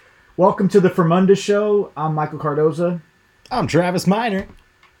Welcome to the Fermunda Show. I'm Michael Cardoza. I'm Travis Miner.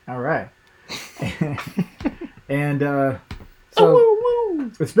 All right. And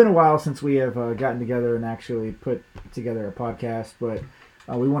it's been a while since we have gotten together and actually put together a podcast, but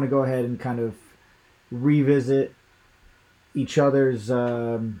we want to go ahead and kind of revisit each other's,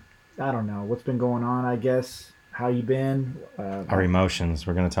 I don't know, what's been going on, I guess. How you been? Our emotions.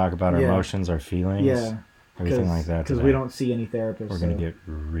 We're going to talk about our emotions, our feelings, everything like that. Because we don't see any therapists. We're going to get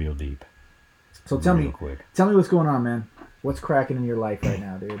real deep. So tell me what's going on, man. What's cracking in your life right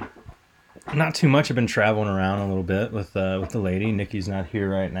now, dude? Not too much. I've been traveling around a little bit with the lady. Nikki's not here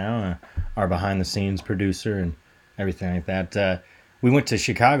right now. Our behind-the-scenes producer and everything like that. We went to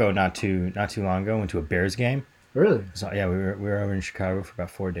Chicago not too long ago. Went to a Bears game. Really? So yeah, we were over in Chicago for about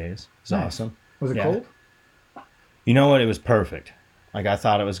 4 days. It was awesome. Was it cold? You know what? It was perfect. Like, I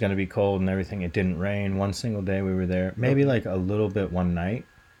thought it was going to be cold and everything. It didn't rain one single day we were there. Maybe like a little bit one night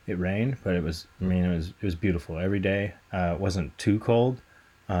it rained, but it was beautiful every day. It wasn't too cold.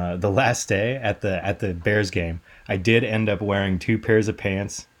 The last day at the Bears game, I did end up wearing 2 pairs of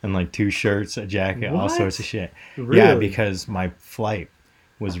pants and like 2 shirts, a jacket, all sorts of shit. Really? Yeah, because my flight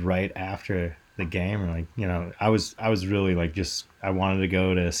was right after the game. Or like, you know, I was really like I wanted to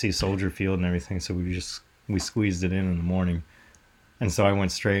go to see Soldier Field and everything, so we squeezed it in the morning. And so I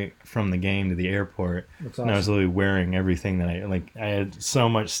went straight from the game to the airport. That's awesome. And I was literally wearing everything that I had so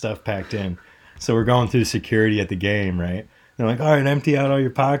much stuff packed in. So we're going through security at the game, right? They're like, all right, empty out all your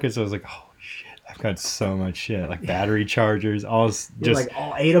pockets. I was like, oh shit, I've got so much shit. Like battery chargers, like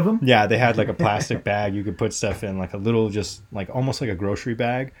all 8 of them? Yeah, they had like a plastic bag you could put stuff in, like a little, just like almost like a grocery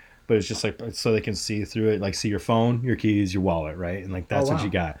bag. But it's just like so they can see through it, like see your phone, your keys, your wallet, right? And like that's what you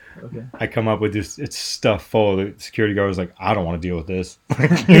got. Okay. I come up with this, it's stuff full. The security guard was like, I don't want to deal with this.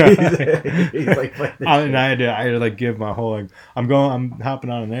 He's like, and I had to like give my whole like, I'm hopping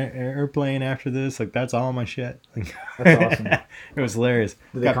on an airplane after this. Like that's all my shit. That's awesome. It was hilarious.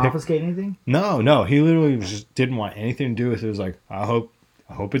 Did they confiscate anything? No. He literally just didn't want anything to do with it. It was like, I hope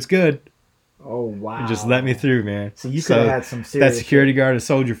it's good. Oh, wow. And just let me through, man. So you could have had some serious... That security guard at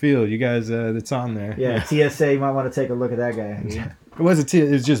Soldier Field, you guys, that's on there. Yeah, TSA, you might want to take a look at that guy. Yeah. It wasn't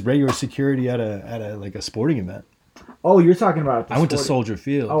it was just regular security at a like a sporting event. Oh, you're talking about... I went to Soldier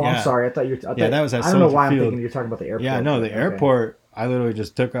Field. Oh, yeah. I'm sorry. I thought you were... that was at Soldier Field. I don't know why I'm thinking you're talking about the airport. Yeah, no, the airport, I literally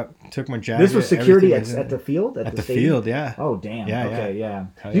just took my jacket. This was security at the field? At the field, yeah. Oh, damn. Yeah, okay, yeah.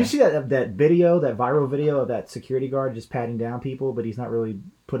 Did you see that video, that viral video of that security guard just patting down people, but he's not really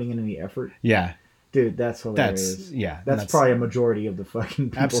putting in any effort? Yeah. Dude, that's hilarious. That's probably a majority of the fucking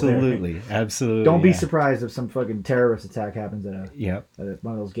people Absolutely. there. Absolutely. Don't be surprised if some fucking terrorist attack happens at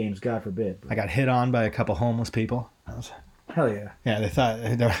one of those games, God forbid. I got hit on by a couple homeless people. Hell yeah. Yeah, they thought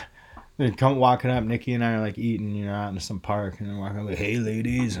they'd come walking up. Nikki and I are like eating, out in some park, and they're walking up like, "Hey,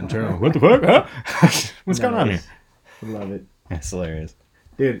 ladies," and turn, what the fuck? Huh? What's going on here? I love it. It's hilarious,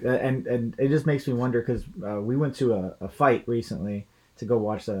 dude. And it just makes me wonder because we went to a fight recently to go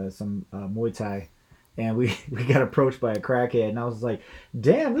watch some Muay Thai. And we got approached by a crackhead, and I was like,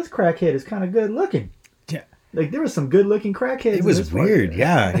 "Damn, this crackhead is kind of good looking." Yeah, like there was some good looking crackheads. It was weird,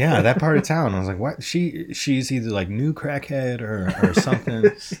 yeah. That part of town, I was like, "What?" She's either like new crackhead or something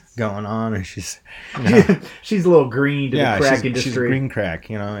going on, or she's she's a little green to the crack industry. She's green crack,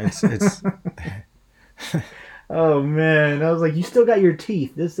 It's. Oh man, I was like, "You still got your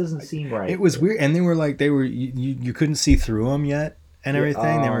teeth. This doesn't seem right." It was weird, and they were you couldn't see through them yet. And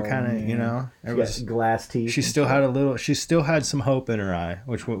everything, they were kind of, it was glass teeth. She still had some hope in her eye,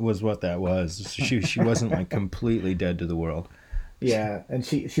 which was what that was. She wasn't like completely dead to the world. Yeah, and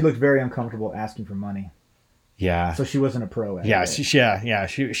she looked very uncomfortable asking for money. Yeah. So she wasn't a pro. At yeah,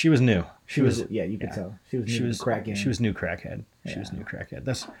 she was new. She was you could tell she was new crack game. She was new crackhead. She was new crackhead.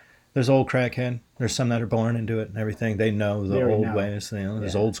 There's old crackhead. There's some that are born into it and everything. They know the old ways.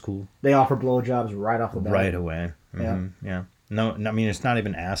 There's old school. They offer blowjobs right off the bat. Right away. Mm-hmm. Yeah. No, I mean, it's not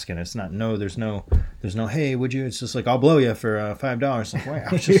even asking. It's not, there's no, hey, would you? It's just like, I'll blow you for $5. Like, wait,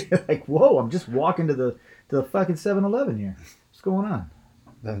 I was just like, whoa, I'm just walking to the fucking 7-Eleven here. What's going on?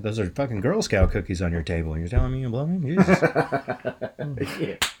 Those are fucking Girl Scout cookies on your table. You're telling me you blow me? Jesus.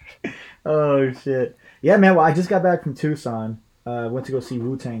 Yeah. Oh, shit. Yeah, man, well, I just got back from Tucson. Went to go see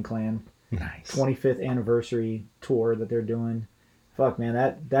Wu-Tang Clan. Nice. 25th anniversary tour that they're doing. Fuck, man,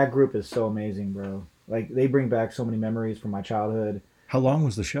 that group is so amazing, bro. Like, they bring back so many memories from my childhood. How long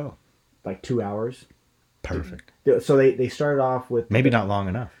was the show? Like 2 hours. Perfect. So they started off with... Maybe not long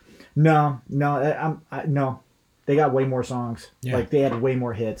enough. No. No. They got way more songs. Yeah. Like, they had way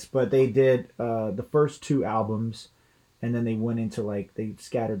more hits. But they did the first 2 albums, and then they went into, like, they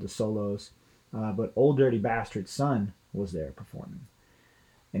scattered the solos. But Old Dirty Bastard's son was there performing.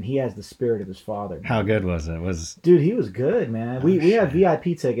 and he has the spirit of his father. Man. How good was it? Dude, he was good, man. We had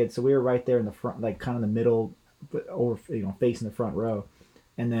VIP tickets, so we were right there in the front, like kind of the middle, but over facing the front row.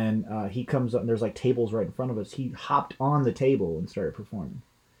 And then he comes up, and there's like tables right in front of us. He hopped on the table and started performing.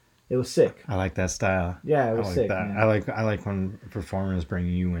 It was sick. I like that style. Yeah, it was I like sick. that. Man. I like when performers bring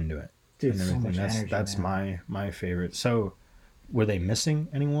you into it. Dude, and everything. so much energy, That's man. my favorite. So, were they missing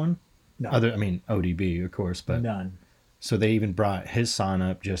anyone? No. ODB, of course, but none. So they even brought his son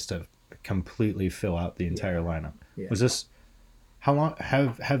up just to completely fill out the entire lineup. Yeah. Was this how long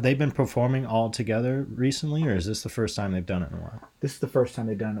have they been performing all together recently, or is this the first time they've done it in a while? This is the first time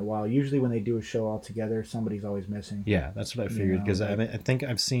they've done it in a while. Usually when they do a show all together, somebody's always missing. Yeah, that's what I figured because I think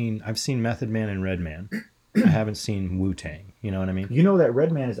I've seen Method Man and Redman. I haven't seen Wu-Tang. You know what I mean? You know that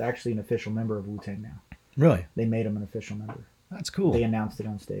Redman is actually an official member of Wu-Tang now. Really? They made him an official member. That's cool. They announced it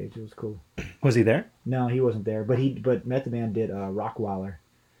on stage. It was cool. Was he there? No, he wasn't there. But Method Man did Rockwaller.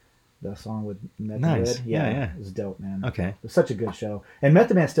 The song with Method Nice. Man. Yeah. It was dope, man. Okay. It was such a good show. And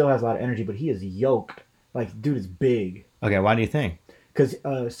Method Man still has a lot of energy, but he is yoked. Like, dude is big. Okay, why do you think? Because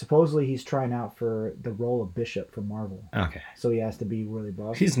supposedly he's trying out for the role of Bishop from Marvel. Okay. So he has to be really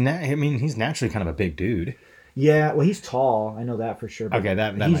buff. He's naturally kind of a big dude. Yeah, well, he's tall. I know that for sure. Okay,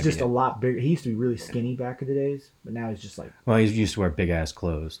 that he's might just be a it. lot bigger. He used to be really skinny back in the days, but now he's just like Well, he used to wear big ass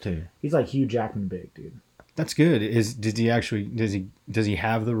clothes too. he's like Hugh Jackman big, dude. That's good. Does he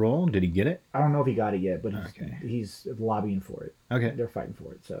have the role? Did he get it? I don't know if he got it yet, but Okay. he's lobbying for it. Okay. They're fighting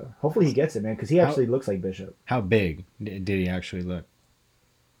for it, so hopefully he gets it, man. Because he actually looks like Bishop, How big did he actually look?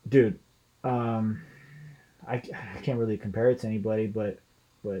 dude. I can't really compare it to anybody, but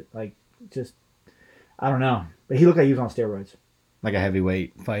like just I don't know. But he looked like he was on steroids. Like a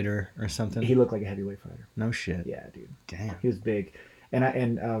heavyweight fighter or something? He looked like a heavyweight fighter. No shit. Yeah, dude. Damn. He was big,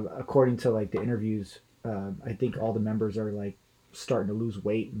 and according to like the interviews, I think all the members are like starting to lose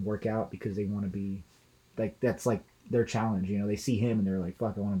weight and work out because they want to be like that's like their challenge. You know, they see him and they're like,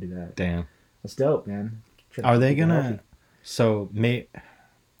 "Fuck, I want to do that." Damn. That's dope, man. Are they gonna?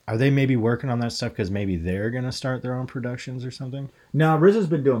 Are they maybe working on that stuff because maybe they're gonna start their own productions or something? No, RZA's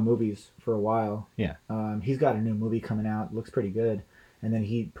been doing movies for a while. Yeah. He's got a new movie coming out. Looks pretty good. And then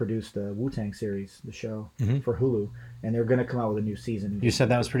he produced the Wu-Tang series, the show, for Hulu. And they're going to come out with a new season. You said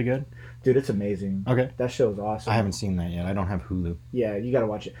that was pretty good? Dude, it's amazing. Okay. That show is awesome. I haven't seen that yet. I don't have Hulu. Yeah, you got to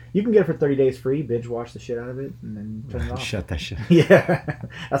watch it. You can get it for 30 days free, binge watch the shit out of it, and then turn it off. Shut that shit. Yeah,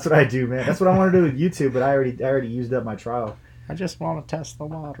 that's what I do, man. That's what I want to do with YouTube, but I already used up my trial. I just want to test the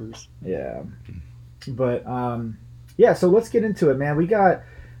waters. Yeah. But, yeah, so let's get into it, man. We got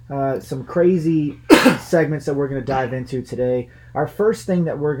some crazy segments that we're going to dive into today. Our first thing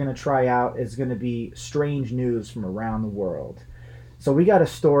that we're going to try out is going to be strange news from around the world. So we got a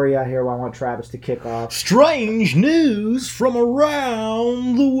story out here I want Travis to kick off. Strange news from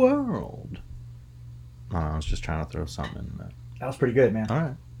around the world. I was just trying to throw something in there. That was pretty good, man. All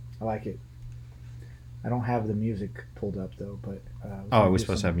right. I like it. I don't have the music pulled up, though, but... Are we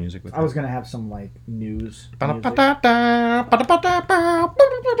supposed to have music with I was going to have some, like, news.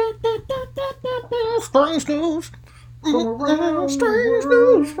 Strange news. Strange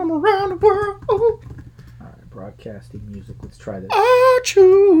news from around the world. All right, broadcasting music. Let's try this.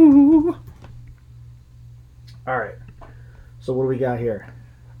 Achoo. All right. So what do we got here?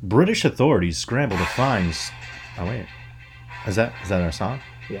 British authorities scramble to find... Oh, wait. Is that our song?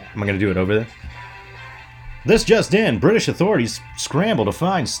 Yeah. Am I going to do it over there? This just in. British authorities scramble to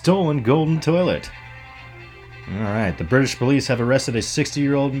find stolen golden toilet. All right. The British police have arrested a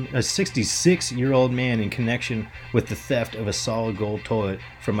 66-year-old man in connection with the theft of a solid gold toilet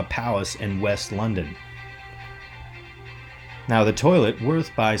from a palace in West London. Now, the toilet,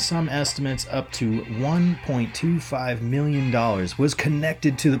 worth by some estimates up to $1.25 million, was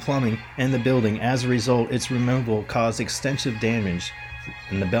connected to the plumbing and the building. As a result, its removal caused extensive damage.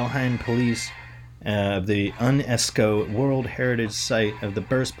 And the Belheim police of the UNESCO World Heritage Site of the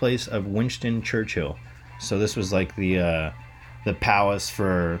birthplace of Winston Churchill. So this was like the palace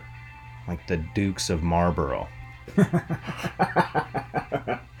for like the Dukes of Marlborough.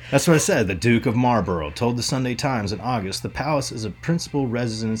 That's what I said. The Duke of Marlborough told the Sunday Times in August the palace is a principal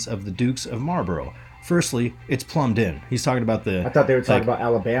residence of the Dukes of Marlborough. Firstly, it's plumbed in. He's talking about the... I thought they were talking about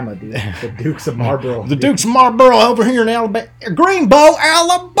Alabama, dude. The Dukes of Marlborough. The Dukes of Marlborough over here in Alabama. Greenbow,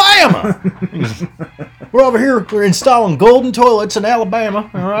 Alabama! We're over here. We're installing golden toilets in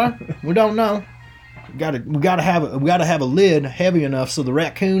Alabama. All right? We don't know. We gotta have a lid heavy enough so the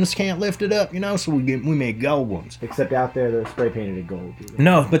raccoons can't lift it up, so we make gold ones. Except out there, they're spray painted in gold, dude.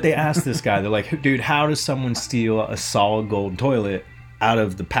 No, but they asked this guy, they're like, dude, how does someone steal a solid gold toilet out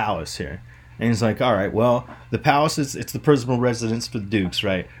of the palace here? And he's like, all right, well, the palace it's the principal residence for the dukes,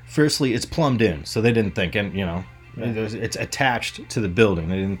 right? Firstly, it's plumbed in, so they didn't think, and it's attached to the building.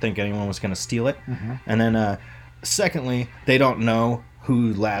 They didn't think anyone was going to steal it. Mm-hmm. And then, secondly, they don't know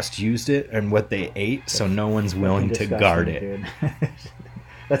who last used it and what they ate, so no one's willing to guard it.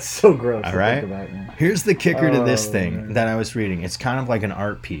 That's so gross. All right. Here's the kicker to this thing man. that I was reading. It's kind of like an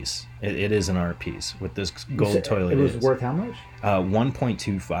art piece. It is an art piece with this gold toilet. It was worth how much?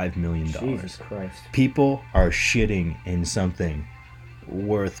 $1.25 million. Jesus Christ. People are shitting in something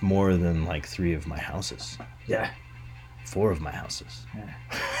worth more than like 3 of my houses. Yeah. 4 of my houses.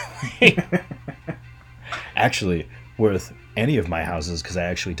 Yeah. Actually, worth any of my houses because I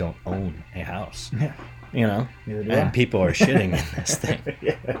actually don't own a house. Yeah. Neither do I. And people are shitting in this thing.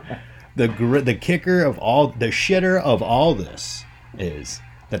 Yeah. The kicker of all, the shitter of all this is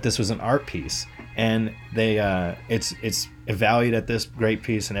that this was an art piece, and they it's valued at this great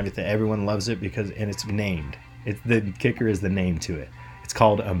piece and everything. Everyone loves it because it's named. The kicker is the name to it. It's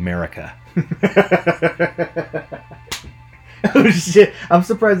called America. Oh shit! I'm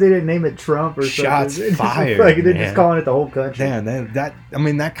surprised they didn't name it Trump or Shots something. fired. They're just calling it the whole country. Man,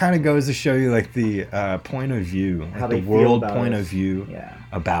 that kind of goes to show you like the point of view, like the world point of view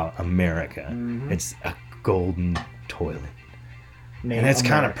about America. Mm-hmm. It's a golden toilet, Name and it's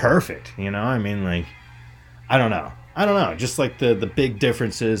kind of America. perfect. I mean, like, I don't know. Just like the big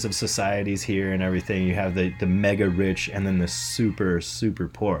differences of societies here and everything. You have the mega rich and then the super super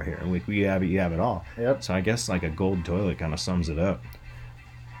poor here. You have it all. Yep. So I guess like a gold toilet kind of sums it up.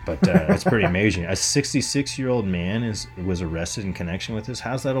 But that's pretty amazing. A 66-year-old man was arrested in connection with this.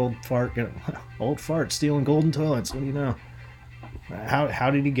 How's that old fart stealing golden toilets? What do you know? How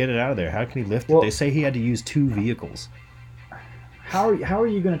did he get it out of there? How can he lift it? They say he had to use 2 vehicles. How are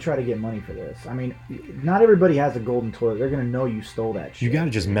you going to try to get money for this? I mean, not everybody has a golden toilet. They're going to know you stole that shit. You got to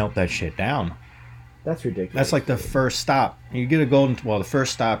just melt that shit down. That's ridiculous. That's like the first stop. You get a the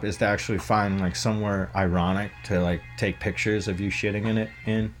first stop is to actually find like somewhere ironic to like take pictures of you shitting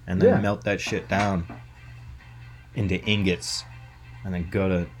in and then melt that shit down into ingots and then go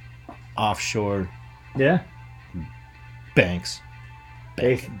to offshore banks.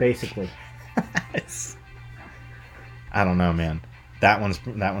 Basically. I don't know, man. That one's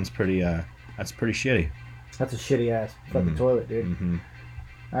pretty that's pretty shitty. That's a shitty ass fucking toilet, dude. Mm-hmm.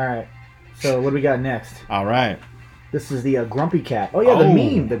 All right. So what do we got next? All right. This is the Grumpy Cat. Oh yeah, the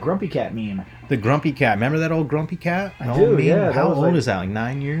meme, the Grumpy Cat meme. The Grumpy Cat. Remember that old Grumpy Cat? I do. Yeah. How old is that? Like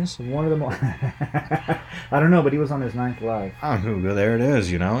 9 years? One of them. I don't know, but he was on his 9th live. Oh, there it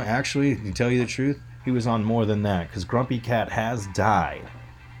is. Actually, to tell you the truth, he was on more than that because Grumpy Cat has died.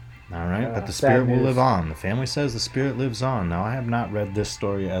 All right, but the spirit will live on. The family says the spirit lives on. Now, I have not read this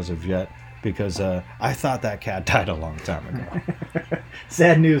story as of yet because I thought that cat died a long time ago.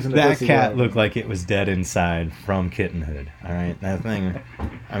 Sad news in the That cat looked like it was dead inside from kittenhood. All right, that thing.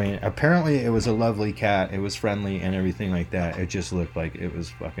 I mean, apparently it was a lovely cat. It was friendly and everything like that. It just looked like it was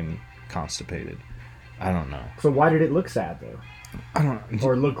fucking constipated. I don't know. So why did it look sad though? I don't know.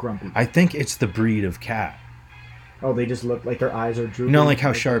 Or look grumpy? I think it's the breed of cat. Oh, they just look like their eyes are drooping. Like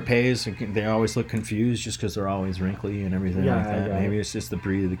how Shar-Peis, they always look confused just because they're always wrinkly and everything like that. Maybe it's just the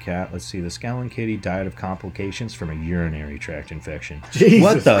breed of the cat. Let's see. The Scowling Kitty died of complications from a urinary tract infection. Jesus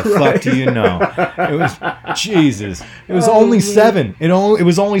what the Christ. fuck do you know? It was Jesus. It was only 7. It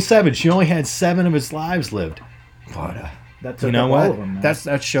was only 7. She only had 7 of its lives lived. But That's you know all what? of them, man.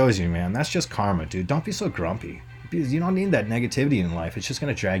 That shows you, man. That's just karma, dude. Don't be so grumpy. Because you don't need that negativity in life. It's just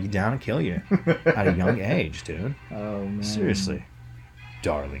going to drag you down and kill you at a young age, dude. Oh, man. Seriously.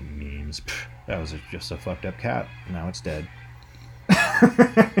 Darling memes. Pfft, that was just a fucked up cat. Now it's dead.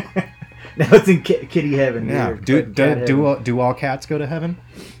 Now it's in kitty heaven. Yeah. Do all cats go to heaven?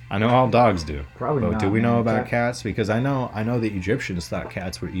 I know all dogs do. Probably but not. Do we know man. about cats? Because I know the Egyptians thought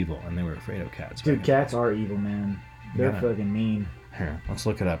cats were evil and they were afraid of cats. Dude, cats are evil, man. They're fucking mean. Here, let's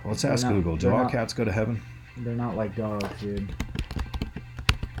look it up. Let's ask Google. Do all cats go to heaven? They're not like dogs, dude.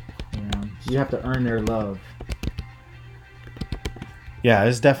 You have to earn their love. Yeah,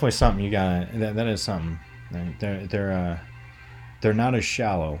 it's definitely something you gotta. That is something. They're not as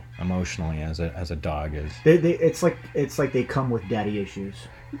shallow emotionally as a dog is. It's like they come with daddy issues.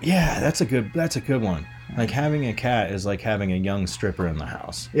 Yeah, that's a good one. Like having a cat is like having a young stripper in the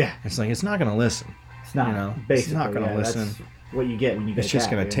house. Yeah, it's like it's not gonna listen. It's not. Basically, it's not gonna listen. That's what you get when you get. It's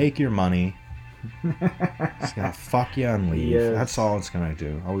just gonna take your money. It's gonna fuck you and leave. Yes. That's all it's gonna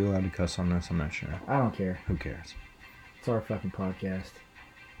do. Are we allowed to cuss on this? I'm not sure. I don't care. Who cares? It's our fucking podcast.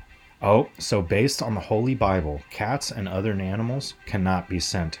 Oh, so based on the Holy Bible, cats and other animals cannot be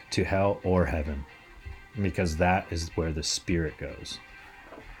sent to hell or heaven because that is where the spirit goes.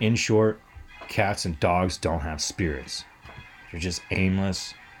 In short, cats and dogs don't have spirits. They're just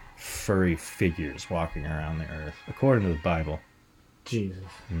aimless, furry figures walking around the earth, according to the Bible. Jesus.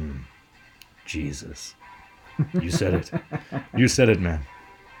 Jesus. You said it. You said it, man.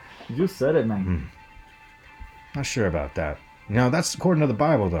 You said it, man. Not sure about that. No, that's according to the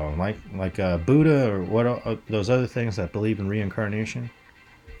Bible, though. Like Buddha or what? Those other things that believe in reincarnation.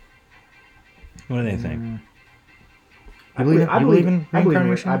 What do they think? I believe in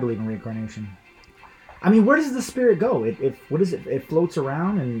reincarnation? I believe in reincarnation. I mean, where does the spirit go? What is it? It floats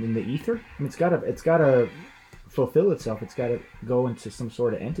around in the ether. I mean, it's gotta fulfill itself. It's gotta go into some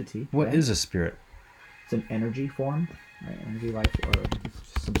sort of entity. What is a spirit? It's an energy form, right? Energy, life, or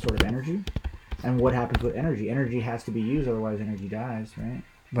some sort of energy. And what happens with energy? Energy has to be used, otherwise energy dies, right?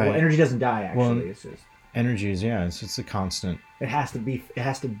 Right. Well, energy doesn't die. Actually, Well, it's just energy is it's a constant. it has to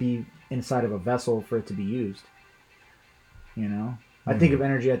be inside of a vessel for it to be used. You know, I think of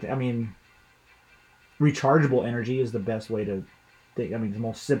energy. I mean, rechargeable energy is the best way to think. I mean, the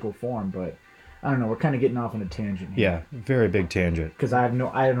most simple form, but I don't know. We're kind of getting off on a tangent here. Yeah, very big tangent. Because I don't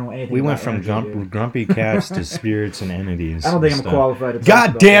know anything. We about went from energy, grumpy cats to spirits and entities. I don't think I'm qualified to talk God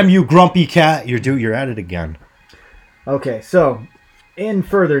about damn that. you, grumpy cat! You're at it again. Okay, so in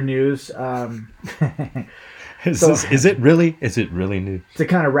further news, Is it really new? to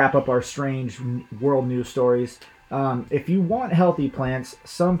kind of wrap up our strange world news stories, if you want healthy plants,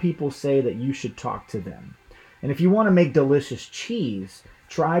 some people say that you should talk to them. And if you want to make delicious cheese,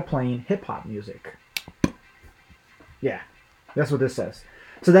 try playing hip-hop music. Yeah, that's what this says.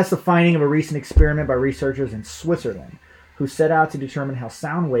 So that's the finding of a recent experiment by researchers in Switzerland who set out to determine how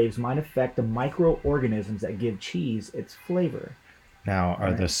sound waves might affect the microorganisms that give cheese its flavor. Now,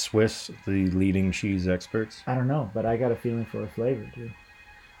 are the Swiss the leading cheese experts? I don't know, but I got a feeling for a flavor, dude.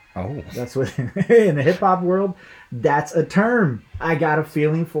 Oh. That's what, in the hip-hop world, that's a term. I got a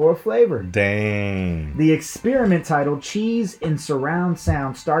feeling for a flavor. Dang. The experiment titled Cheese in Surround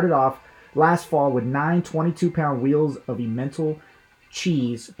Sound started off last fall with 9 22-pound wheels of Emmental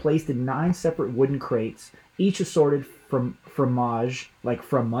cheese placed in 9 separate wooden crates, each assorted from fromage, like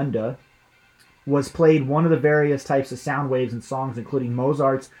fromunda, was played one of the various types of sound waves and songs, including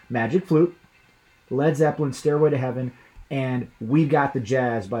Mozart's Magic Flute, Led Zeppelin's Stairway to Heaven, and We Got the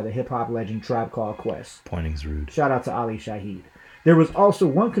Jazz by the hip-hop legend Tribe Called Quest. Pointing's rude. Shout out to Ali Shaheed. There was also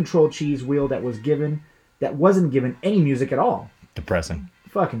one controlled cheese wheel that wasn't given any music at all. Depressing.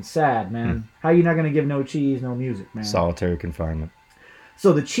 Fucking sad, man. How you not gonna give no cheese, no music, man? Solitary confinement.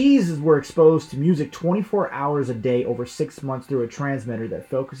 So the cheeses were exposed to music 24 hours a day over 6 months through a transmitter that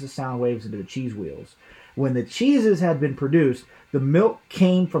focuses sound waves into the cheese wheels. When the cheeses had been produced, the milk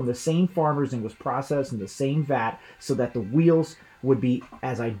came from the same farmers and was processed in the same vat so that the wheels would be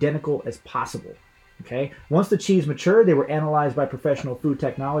as identical as possible. Okay. Once the cheese matured, they were analyzed by professional food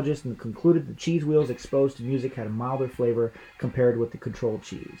technologists and concluded the cheese wheels exposed to music had a milder flavor compared with the controlled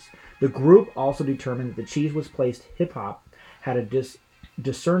cheese. The group also determined that the cheese was placed hip-hop had a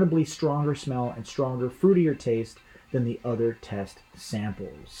discernibly stronger smell and stronger, fruitier taste than the other test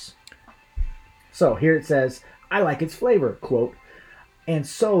samples. So here it says, I like its flavor, quote, and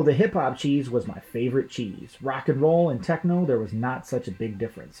so the hip-hop cheese was my favorite cheese. Rock and roll and techno, there was not such a big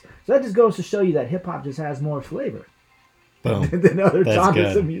difference. So that just goes to show you that hip-hop just has more flavor Boom. than other That's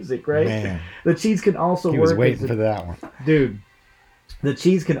genres good. of music, right? Man. The cheese can also He work was waiting as for that one. Dude, the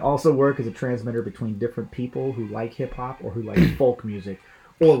cheese can also work as a transmitter between different people who like hip-hop or who like folk music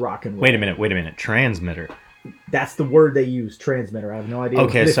or rock and roll. Wait a minute. Transmitter. That's the word they use, transmitter. I have no idea.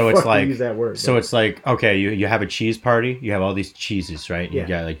 Okay, so it's like use that word. So it's like, okay, you have a cheese party, you have all these cheeses, right? Yeah. You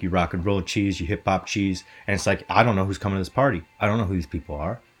got like you rock and roll cheese, you hip hop cheese, and it's like, I don't know who's coming to this party. I don't know who these people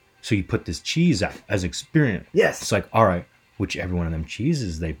are. So you put this cheese out as experience. Yes. It's like, all right, whichever one of them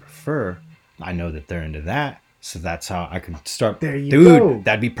cheeses they prefer, I know that they're into that. So that's how I can start. There you Dude, go.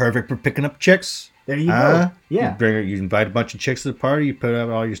 that'd be perfect for picking up chicks. There you go. Yeah. You invite a bunch of chicks to the party, you put out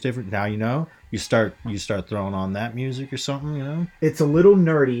all your different, now you know. You start throwing on that music or something, you know? It's a little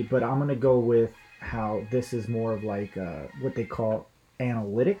nerdy, but I'm going to go with how this is more of like what they call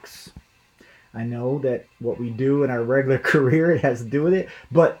analytics. I know that what we do in our regular career, it has to do with it.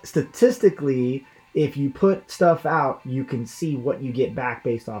 But statistically, if you put stuff out, you can see what you get back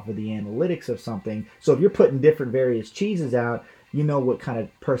based off of the analytics of something. So if you're putting different various cheeses out, you know what kind of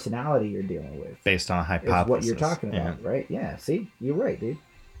personality you're dealing with. Based on a hypothesis. Is what you're talking about, right? Yeah, see? You're right, dude.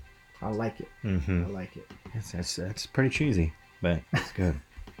 I like it. Mm-hmm. I like it. It's pretty cheesy, but it's good.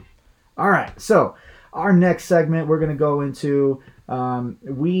 All right. So our next segment, we're going to go into,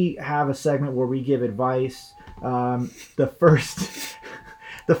 we have a segment where we give advice. The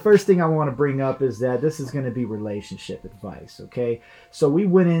the first thing I want to bring up is that this is going to be relationship advice, okay? So we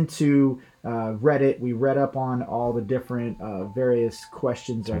went into Reddit. We read up on all the different various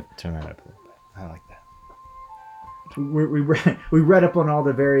questions. Turn that up a little bit. I like that. We read up on all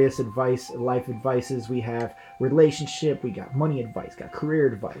the various life advices. We have relationship, we got money advice, got career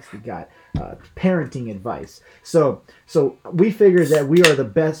advice, we got parenting advice. So we figured that we are the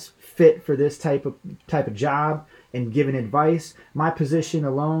best fit for this type of job and giving advice. My position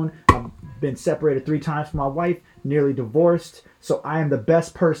alone, I've been separated 3 times from my wife, nearly divorced, so I am the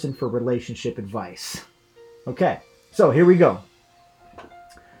best person for relationship advice. Okay, so here we go.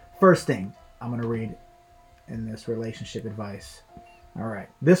 First thing I'm going to read in this relationship advice. All right.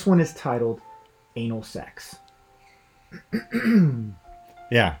 This one is titled Anal Sex.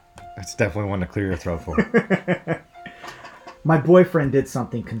 Yeah, that's definitely one to clear your throat for. My boyfriend did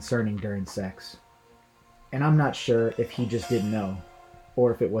something concerning during sex, and I'm not sure if he just didn't know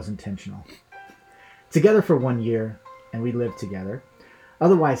or if it was intentional. Together for 1 year, and we lived together.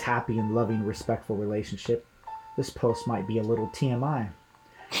 Otherwise happy and loving, respectful relationship. This post might be a little TMI,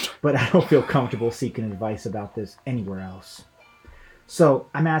 but I don't feel comfortable seeking advice about this anywhere else. So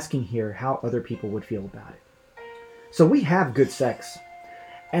I'm asking here how other people would feel about it. So we have good sex,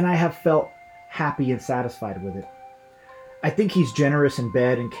 and I have felt happy and satisfied with it. I think he's generous in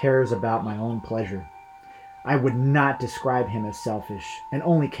bed and cares about my own pleasure. I would not describe him as selfish and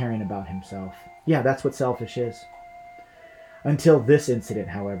only caring about himself. Yeah, that's what selfish is. Until this incident,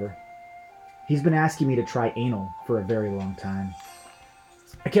 however. He's been asking me to try anal for a very long time.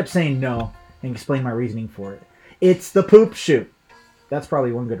 I kept saying no and explained my reasoning for it. It's the poop shoot. That's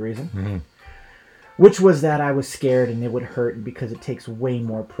probably one good reason. Mm-hmm. Which was that I was scared and it would hurt because it takes way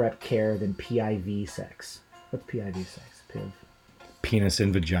more prep care than PIV sex. What's PIV sex? Penis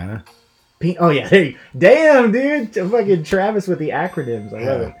in vagina. Oh, yeah. Hey, damn, dude. Fucking Travis with the acronyms. I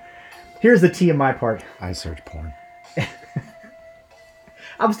love it. Here's the TMI part. I search porn.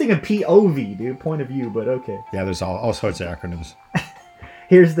 I was thinking POV, dude. Point of view, but okay. Yeah, there's all sorts of acronyms.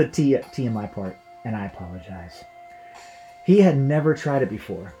 Here's the TMI part, and I apologize. He had never tried it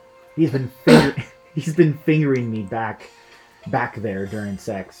before. He's been fingering me back there during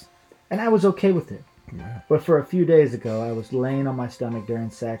sex, and I was okay with it. Yeah. But for a few days ago, I was laying on my stomach during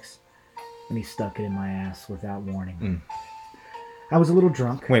sex, and he stuck it in my ass without warning. I was a little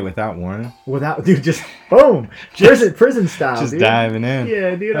drunk. Wait, without warning? Dude, just boom, prison style, just dude. Diving in.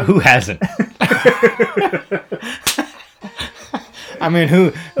 Yeah, dude. Who hasn't? I mean,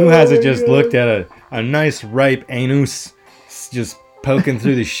 who hasn't just looked at a nice ripe anus just poking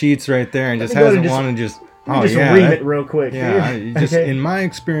through the sheets right there and just hasn't wanted to just ream it real quick. Yeah, dude. just in my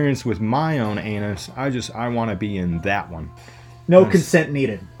experience with my own anus, I want to be in that one. No consent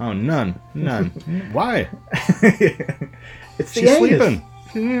needed. Oh, none. Why? It's the She's anus. sleeping.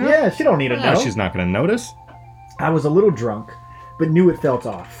 Yeah, she don't need to know. She's not going to notice. I was a little drunk, but knew it felt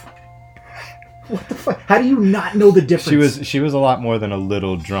off. What the fuck? How do you not know the difference? She was a lot more than a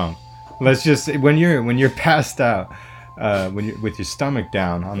little drunk. Let's just when you're passed out, when you're with your stomach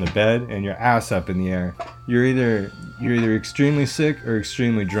down on the bed and your ass up in the air, you're either extremely sick or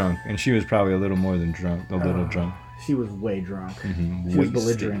extremely drunk. And she was probably a little more than drunk, drunk. She was way drunk. Mm-hmm. She was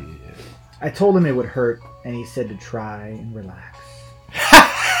belligerent. I told him it would hurt, and he said to try and relax.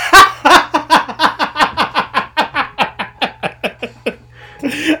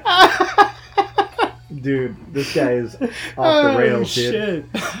 Dude, this guy is off the rails, dude.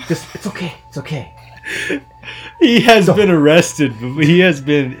 Shit. It's okay. He has been arrested. He has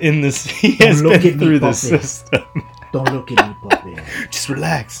been in this. He has been through the system. Don't look at me, puppy. Just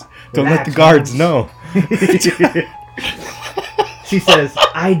relax. Don't let the guards know. She says,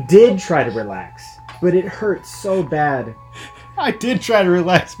 I did try to relax, but it hurt so bad. I did try to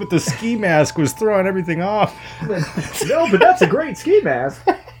relax, but the ski mask was throwing everything off. No, but that's a great ski mask.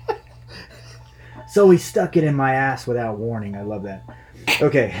 So he stuck it in my ass without warning. I love that.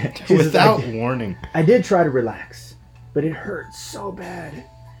 Okay. Without warning. I did try to relax, but it hurt so bad.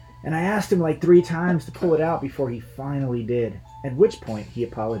 And I asked him like 3 times to pull it out before he finally did, at which point he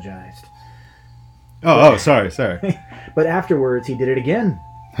apologized. Oh, sorry. But afterwards, he did it again.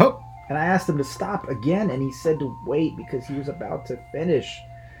 Oh. And I asked him to stop again, and he said to wait because he was about to finish.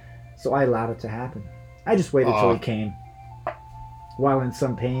 So I allowed it to happen. I just waited till he came. While in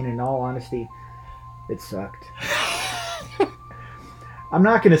some pain, in all honesty, it sucked. I'm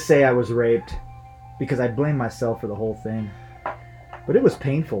not going to say I was raped, because I blame myself for the whole thing. But it was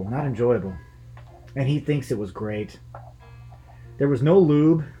painful, not enjoyable. And he thinks it was great. There was no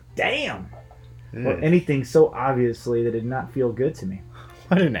lube. Damn! Or anything so obviously that it did not feel good to me.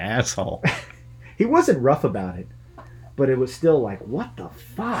 What an asshole. He wasn't rough about it, but it was still like, what the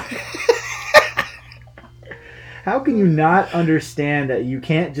fuck? How can you not understand that you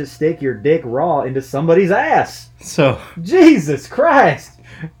can't just stick your dick raw into somebody's ass? So Jesus Christ!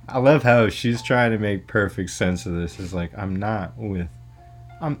 I love how she's trying to make perfect sense of this. It's like,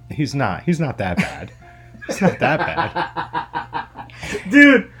 he's not that bad. He's not that bad.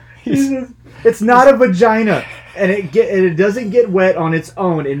 Dude, it's not a vagina. And it doesn't get wet on its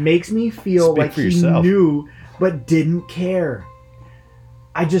own. It makes me feel like he knew but didn't care.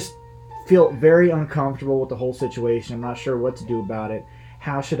 I just feel very uncomfortable with the whole situation. I'm not sure what to do about it.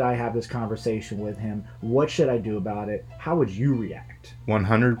 How should I have this conversation with him? What should I do about it? How would you react?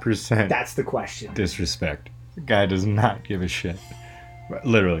 100%. That's the question. Disrespect. The guy does not give a shit.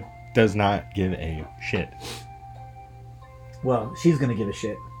 Literally, does not give a shit. Well, she's gonna give a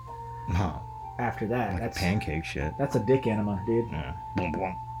shit. No. After that, that's pancake shit. That's a dick enema, dude. Yeah. Boom,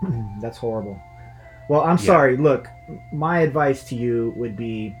 boom. That's horrible. Well, I'm sorry. Look, my advice to you would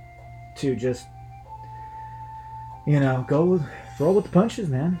be to just, roll with the punches,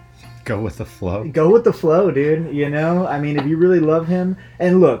 man. Go with the flow. Go with the flow, dude. I mean, if you really love him,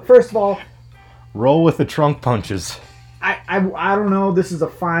 and look, first of all, roll with the trunk punches. I don't know. This is a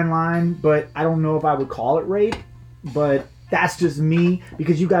fine line, but I don't know if I would call it rape. But that's just me,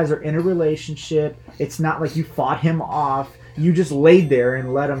 because you guys are in a relationship. It's not like you fought him off. You just laid there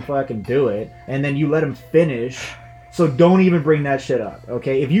and let him fucking do it, and then you let him finish. So don't even bring that shit up,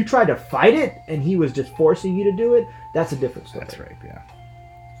 okay? If you tried to fight it and he was just forcing you to do it, that's a different story. That's rape, yeah.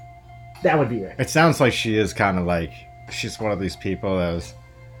 That would be rape. It sounds like she is kind of like, she's one of these people that was,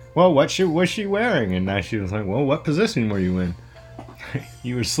 well, what was she wearing? And now she was like, well, what position were you in?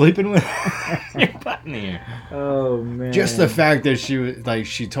 You were sleeping with your butt in the air. Oh, man. Just the fact that she was, like,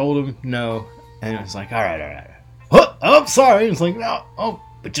 she told him no, and it was like, all right. Oh, sorry. It's like, no,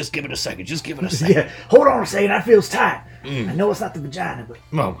 but just give it a second. Yeah, hold on a second. That feels tight. I know it's not the vagina, but...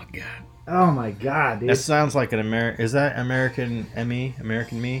 Oh, my God. Oh, my God, dude. That sounds like an American... Is that American Me?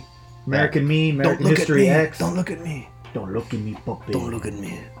 American Me? American Me, American History X. Don't look at me. Don't look at me, puppy. Don't look at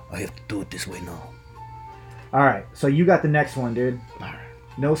me. I have to do it this way now. All right, so you got the next one, dude. All right.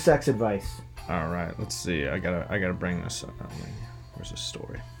 No sex advice. All right, let's see. I gotta bring this up. Where's the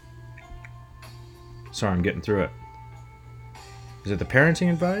story? Sorry, I'm getting through it. Is it the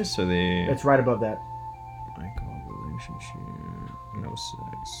parenting advice or the... It's right above that. Michael, relationship, no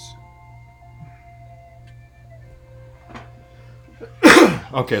sex.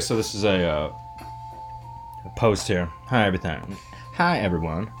 Okay, so this is a post here. Hi, everything. Hi,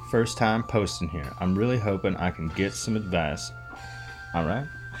 everyone. First time posting here. I'm really hoping I can get some advice. All right.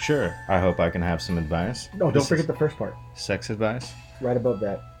 Sure. I hope I can have some advice. No, don't forget the first part. Sex advice? Right above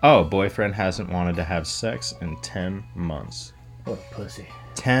that. Oh, boyfriend hasn't wanted to have sex in 10 months. What a pussy.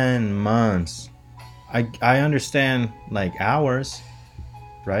 10 months. I understand, like, hours,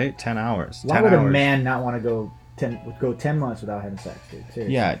 right? 10 hours. Why would a man not want to go 10 months without having sex, dude?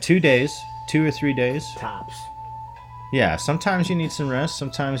 Seriously. Yeah, 2 days. 2 or 3 days. Tops. Yeah, sometimes you need some rest.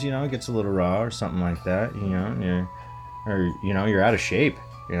 Sometimes, it gets a little raw or something like that. You're out of shape.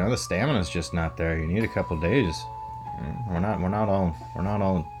 The stamina's just not there. You need a couple days. We're not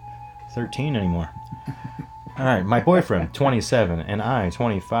all 13 anymore. All right, my boyfriend, 27, and I,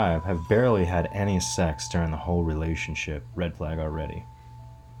 25, have barely had any sex during the whole relationship. Red flag already.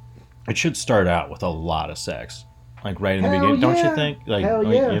 It should start out with a lot of sex, like right in the beginning. Yeah. Don't you think? Like, Hell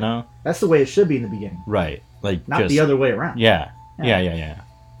yeah. That's the way it should be in the beginning. Right. Like not the other way around. Yeah.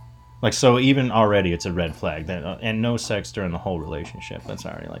 Like, so even already it's a red flag and no sex during the whole relationship. That's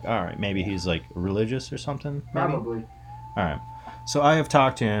already like, all right, maybe he's like religious or something. Maybe? Probably. All right. So I have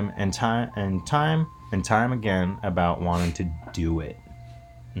talked to him and time again about wanting to do it.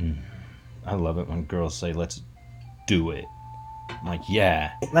 I love it when girls say, let's do it. I'm like,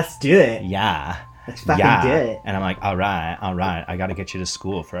 yeah. Let's do it. Yeah. Let's fucking do it. And I'm like, all right. I got to get you to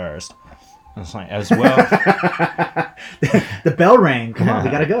school first. It's like, as well. The bell rang. Come on,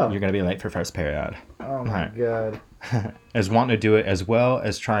 we gotta go. You're gonna be late for first period. Oh my God. As wanting to do it, as well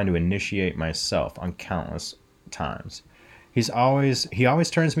as trying to initiate myself on countless times. He always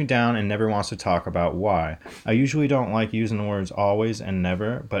turns me down and never wants to talk about why. I usually don't like using the words always and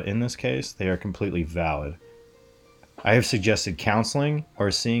never, but in this case, they are completely valid. I have suggested counseling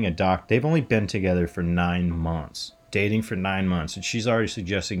or seeing a doc. They've only been together for 9 months. Dating for 9 months, and she's already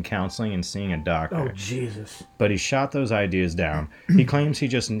suggesting counseling and seeing a doctor. Oh, Jesus. But he shot those ideas down. He claims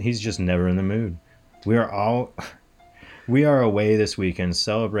he's just never in the mood. We are away this weekend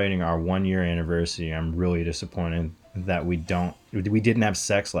celebrating our 1-year anniversary. I'm really disappointed that we didn't have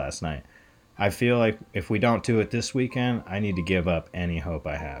sex last night. I feel like if we don't do it this weekend, I need to give up any hope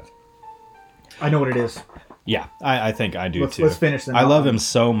I have. I know what it is. Yeah, I think I do too. Let's finish them. I love him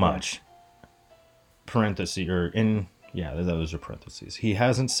so much. Parenthesis or in yeah, those are parentheses. He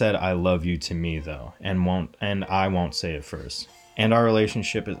hasn't said I love you to me though, and I won't say it first. And our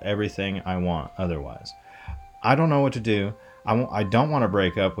relationship is everything I want otherwise. I don't know what to do. I don't want to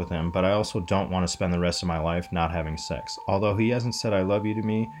break up with him, but I also don't want to spend the rest of my life not having sex. Although he hasn't said I love you to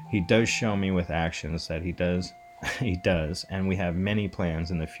me, he does show me with actions that he does. He does, and we have many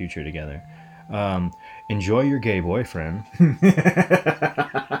plans in the future together. Enjoy your gay boyfriend.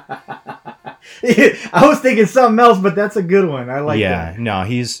 I was thinking something else, but that's a good one. I like that. Yeah, no,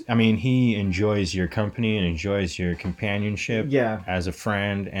 he enjoys your company and enjoys your companionship. Yeah. As a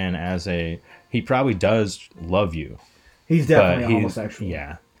friend and he probably does love you. He's definitely a homosexual.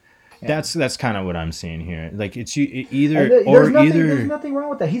 Yeah. That's kind of what I'm seeing here. Like it's either there's nothing wrong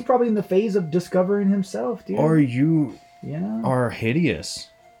with that. He's probably in the phase of discovering himself, dude. Or you know, are hideous.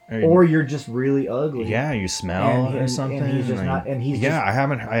 Or you're just really ugly. Yeah, you smell or something. And he's just not. And he's I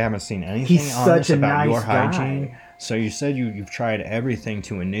haven't seen anything on this about your hygiene. Guy. So you said you've tried everything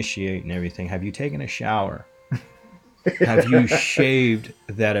to initiate and everything. Have you taken a shower? Have you shaved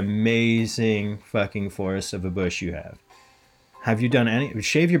that amazing fucking forest of a bush you have? Have you done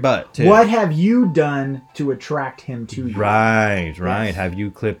shave your butt too? What have you done to attract him to you? Right. Yes. Have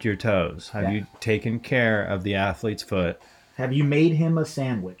you clipped your toes? Have you taken care of the athlete's foot? Have you made him a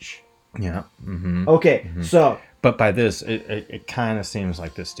sandwich? Yeah. Mm-hmm. Okay, so... But by this, it kind of seems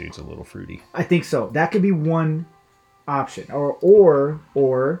like this dude's a little fruity. I think so. That could be one option.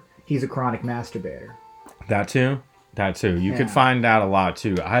 Or he's a chronic masturbator. That too. You could find out a lot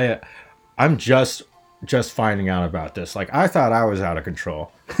too. I'm just finding out about this. Like, I thought I was out of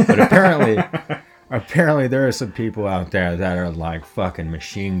control. But apparently there are some people out there that are like fucking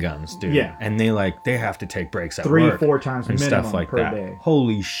machine guns, dude. Yeah. And they have to take breaks at work. 3-4 times and minimum stuff like per that. day.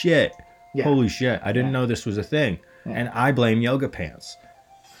 Holy shit. Yeah. Holy shit. I didn't know this was a thing. Yeah. And I blame yoga pants.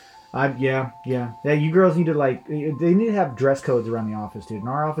 Yeah. You girls need to they need to have dress codes around the office, dude. In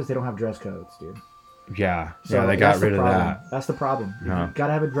our office, they don't have dress codes, dude. Yeah. So they got rid of that. That's the problem. You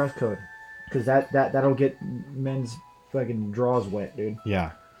gotta have a dress code. Because that'll get men's fucking drawers wet, dude.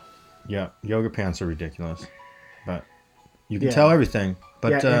 Yeah. Yoga pants are ridiculous. But you can tell everything.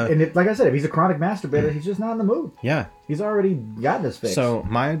 But like I said, if he's a chronic masturbator, he's just not in the mood. Yeah. He's already gotten his fix. So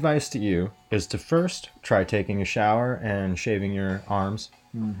my advice to you is to first try taking a shower and shaving your arms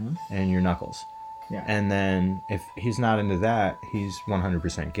and your knuckles. Yeah. And then if he's not into that, he's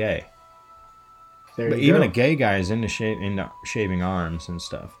 100% gay. But even a gay guy is into shaving arms and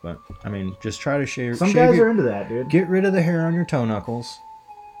stuff. But I mean, just try to shave. Some guys are into that, dude. Get rid of the hair on your toe knuckles,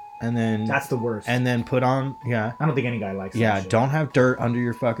 and then that's the worst. And then put on, I don't think any guy likes. Yeah, that shit. Don't have dirt under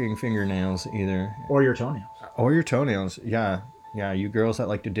your fucking fingernails either. Or your toenails. Yeah. You girls that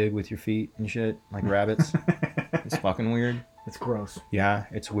like to dig with your feet and shit like rabbits. It's fucking weird. It's gross. Yeah,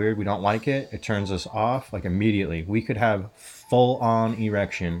 it's weird. We don't like it. It turns us off like immediately. We could have full-on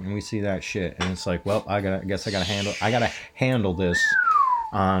erection and we see that shit and it's like, well, I gotta handle this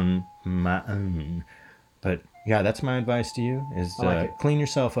on my own. But yeah, that's my advice to you is clean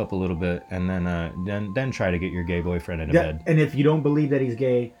yourself up a little bit and then try to get your gay boyfriend into bed. And if you don't believe that he's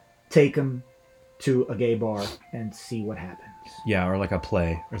gay, take him to a gay bar and see what happens. Yeah, or like a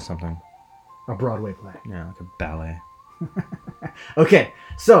play or something. A Broadway play. Yeah, like a ballet. Okay,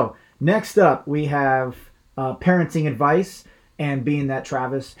 so next up we have parenting advice, and being that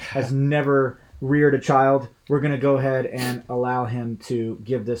Travis has never reared a child, we're going to go ahead and allow him to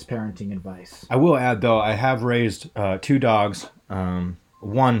give this parenting advice. I will add, though, I have raised 2 dogs,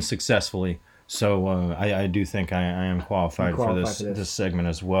 one successfely, so I do think I am qualified for this segment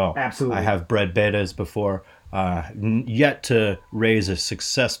as well. Absolutely. I have bred betas before, yet to raise a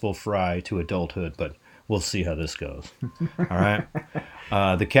successful fry to adulthood, but we'll see how this goes. All right.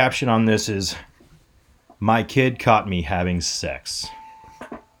 The caption on this is, "My kid caught me having sex."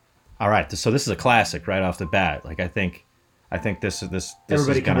 All right. So this is a classic right off the bat. Like I think this Everybody is going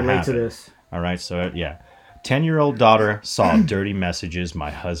to happen. can relate to this. All right. So yeah, 10-year-old daughter saw dirty messages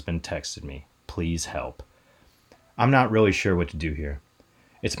my husband texted me. Please help. I'm not really sure what to do here.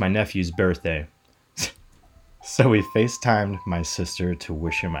 It's my nephew's birthday. So we FaceTimed my sister to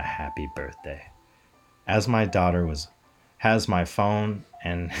wish him a happy birthday. As my daughter has my phone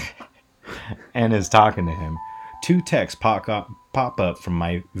and is talking to him, 2 texts pop up from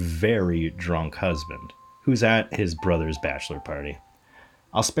my very drunk husband, who's at his brother's bachelor party.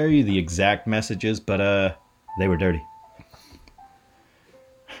 I'll spare you the exact messages, but they were dirty.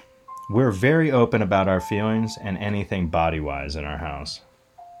 We're very open about our feelings and anything body-wise in our house.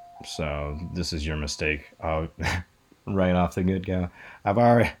 So this is your mistake. Right off the get go.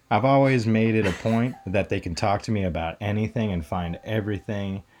 I've always made it a point that they can talk to me about anything and find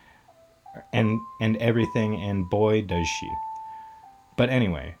everything and everything, and boy does she. But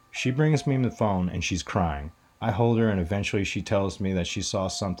anyway, she brings me the phone and she's crying. I hold her and eventually she tells me that she saw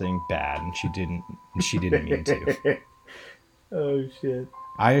something bad and she didn't mean to. Oh shit.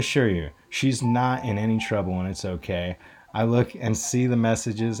 I assure you, she's not in any trouble and it's okay. I look and see the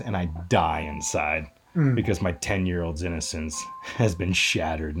messages and I die inside because my 10-year-old's innocence has been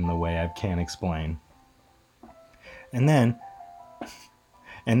shattered in the way I can't explain. And then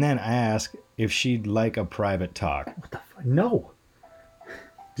I ask if she'd like a private talk. What the fuck? No.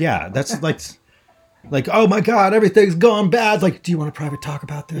 Yeah, that's like, oh my God, everything's going bad. It's like, do you want a private talk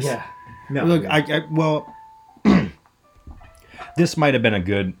about this? Yeah. No. Look, well, this might have been a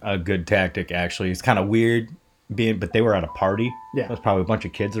good tactic actually. It's kind of weird but they were at a party. Yeah. There's probably a bunch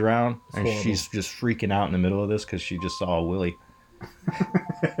of kids around, and horrible. she's just freaking out in the middle of this because she just saw a willy.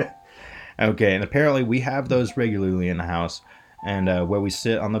 Okay, and apparently we have those regularly in the house, and where we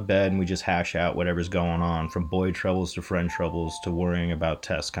sit on the bed and we just hash out whatever's going on, from boy troubles to friend troubles to worrying about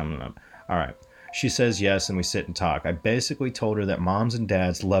tests coming up. All right. She says yes, and we sit and talk. I basically told her that moms and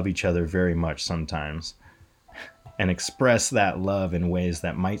dads love each other very much sometimes and express that love in ways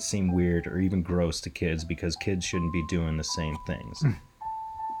that might seem weird or even gross to kids because kids shouldn't be doing the same things.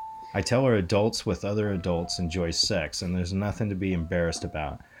 I tell her adults with other adults enjoy sex, and there's nothing to be embarrassed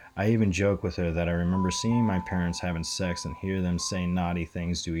about. I even joke with her that I remember seeing my parents having sex and hear them say naughty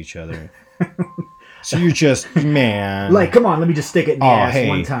things to each other. So you're just, man. Like, come on, let me just stick it in the ass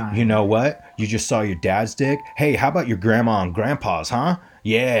one time. You know what? You just saw your dad's dick? Hey, how about your grandma and grandpa's, huh?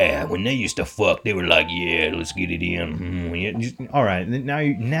 Yeah, when they used to fuck, they were like, yeah, let's get it in. All right, now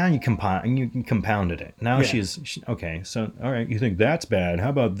you compounded it. Now Yeah. okay, so, all right, you think that's bad. How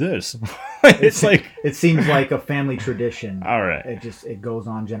about this? It's like... It seems like a family tradition. All right. It goes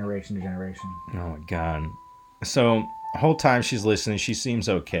on generation to generation. Oh, my God. So... the whole time she's listening, she seems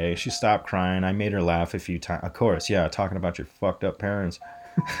okay. She stopped crying. I made her laugh a few times. Of course, yeah, talking about your fucked up parents.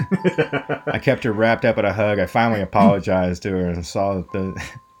 I kept her wrapped up in a hug. I finally apologized to her and saw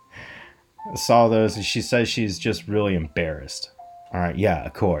those. And she says she's just really embarrassed. All right, yeah,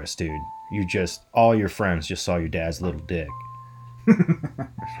 of course, dude. All your friends just saw your dad's little dick.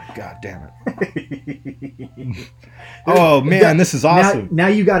 God damn it. Oh man, this is awesome. Now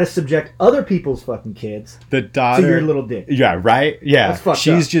you got to subject other people's fucking kids The daughter to your little dick. Yeah, right? Yeah. That's fucked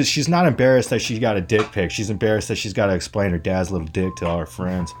up. She's not embarrassed that she got a dick pic. She's embarrassed that she's got to explain her dad's little dick to all her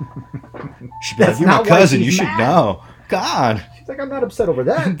friends. She'd be like, you're my not why cousin, she's you should mad. know. God. She's like, I'm not upset over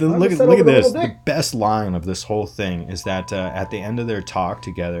that. Look at this. The best line of this whole thing is that at the end of their talk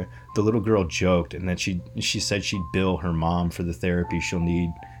together, the little girl joked and that she said she'd bill her mom for the therapy she'll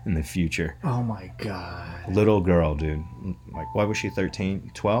need in the future. Oh my God. Little girl, dude. Like, what was she,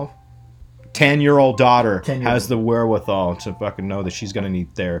 13, 12? 10-year-old daughter 10-year-old. has the wherewithal to fucking know that she's going to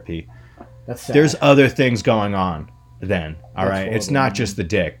need therapy. That's sad. There's other things going on then, all That's right? It's horrible, not man. just the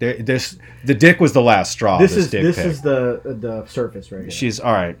dick. The dick was the last straw. This is the surface right here. She's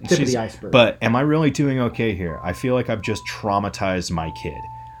all right. Tip of the iceberg. But am I really doing okay here? I feel like I've just traumatized my kid.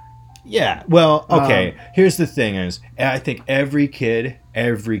 Yeah. Well, okay. Here's the thing: is I think every kid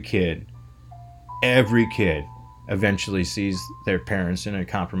eventually sees their parents in a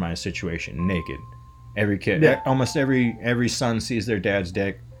compromised situation, naked. Every kid, Yeah. almost every son sees their dad's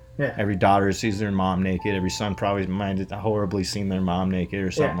dick. Yeah. Every daughter sees their mom naked. Every son probably might have horribly seen their mom naked or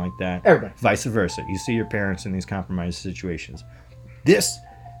something like that. Everybody. Vice versa. You see your parents in these compromised situations. This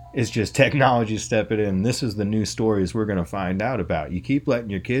is just technology stepping in. This is the new stories we're going to find out about. You keep letting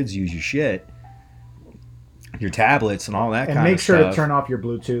your kids use your shit, your tablets and all that And kind of make sure stuff. to turn off your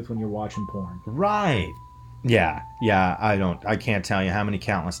Bluetooth when you're watching porn. Right. Yeah. I can't tell you how many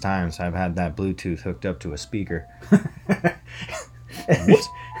countless times I've had that Bluetooth hooked up to a speaker.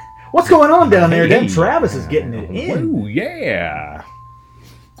 What's going on down there? Damn, Hey. Travis is getting it in. Woo, yeah.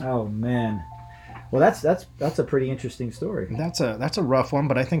 Oh man. Well, that's a pretty interesting story. That's a rough one,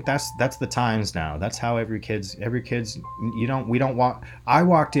 but I think that's the times now. That's how every kid's I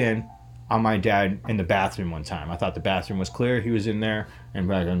walked in on my dad in the bathroom one time. I thought the bathroom was clear. He was in there and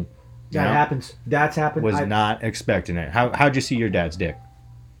fucking That happens. That's happened. was not expecting it. How'd you see your dad's dick?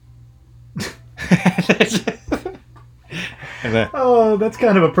 And then, Oh, that's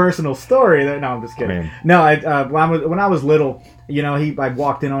kind of a personal story. No, I'm just kidding. Man. No, when I was little, I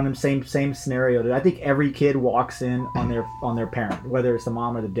walked in on him. Same scenario. I think every kid walks in on their parent, whether it's the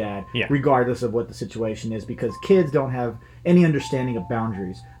mom or the dad, Yeah. regardless of what the situation is, because kids don't have any understanding of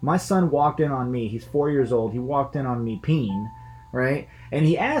boundaries. My son walked in on me. He's 4 years old. He walked in on me peeing, right? And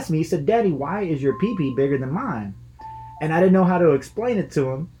he asked me. He said, "Daddy, why is your pee-pee bigger than mine?" and I didn't know how to explain it to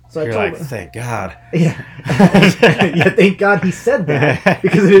him. So You're I told like, him, thank God. yeah, yeah. Thank God he said that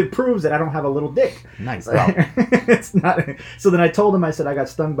because it proves that I don't have a little dick. Nice. So, it's not. So then I told him, I said I got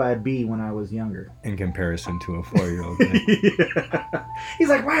stung by a bee when I was younger. In comparison to a 4-year-old kid. Yeah. He's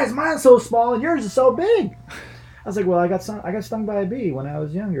like, why is mine so small and yours is so big? I was like, well, I got stung by a bee when I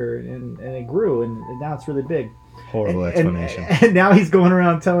was younger, and it grew, and now it's really big. Horrible explanation. And now he's going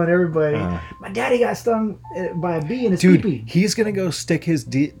around telling everybody, my daddy got stung by a bee in his pee-pee. He's going to go stick his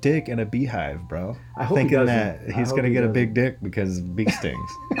dick in a beehive, bro. I hope Thinking he that he's going to get a big dick because bee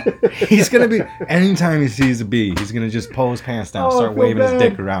stings. doesn't. He's going to be, anytime he sees a bee, he's going to just pull his pants down, Oh, I start feel waving his bad.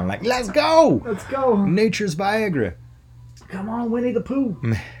 dick around like, let's go. Let's go. Nature's Viagra. Come on, Winnie the Pooh.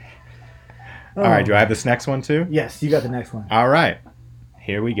 All right, do I have this next one too? Yes, you got the next one. All right,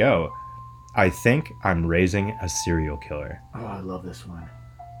 here we go. I think I'm raising a serial killer. Oh, I love this one.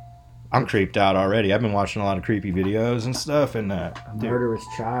 I'm creeped out already. I've been watching a lot of creepy videos and stuff, and A murderous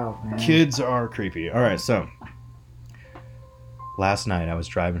child, man. kids are creepy. All right, so last night I was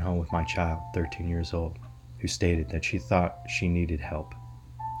driving home with my child, 13 years old, who stated that she thought she needed help.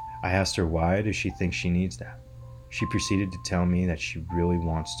 I asked her, why does she think she needs that? She proceeded to tell me that she really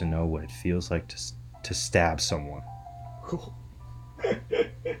wants to know what it feels like to stab someone.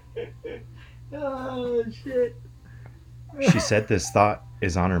 Oh, shit. She said this thought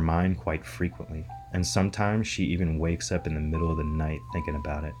is on her mind quite frequently, and sometimes she even wakes up in the middle of the night thinking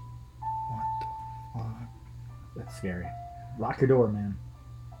about it. What the fuck? That's scary. Lock your door, man.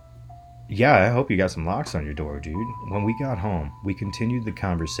 Yeah, I hope you got some locks on your door, dude. When we got home, we continued the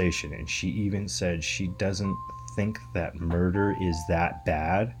conversation, and she even said she doesn't think that murder is that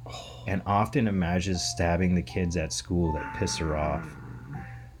bad, and often imagines stabbing the kids at school that piss her off.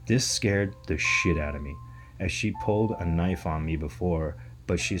 This scared the shit out of me, as she pulled a knife on me before,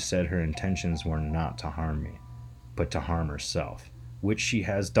 but she said her intentions were not to harm me, but to harm herself, which she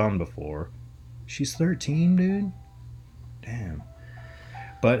has done before. She's 13, dude? Damn.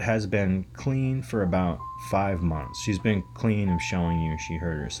 But has been clean for about 5 months. She's been clean of showing you she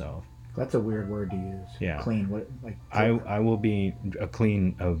hurt herself. That's a weird word to use. Yeah. Clean. What? Like. I will be a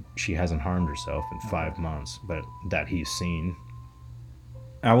clean of she hasn't harmed herself in 5 months, but that he's seen.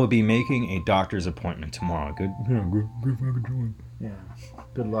 I will be making a doctor's appointment tomorrow. Good fucking job. Yeah.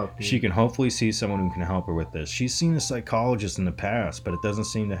 Good luck, dude. She can hopefully see someone who can help her with this. She's seen a psychologist in the past, but it doesn't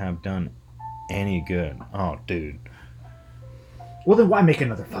seem to have done any good. Oh, dude. Well, then why make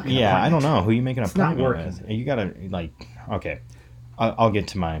another fucking Yeah, appointment? I don't know who you make an It's not appointment working. with. You gotta okay. I'll get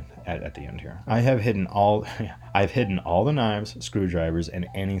to mine at the end here. I've hidden all the knives, screwdrivers, and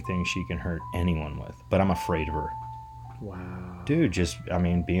anything she can hurt anyone with. But I'm afraid of her. Wow. Dude,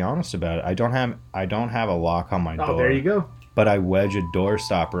 be honest about it. I don't have a lock on my door. Oh, there you go. But I wedge a door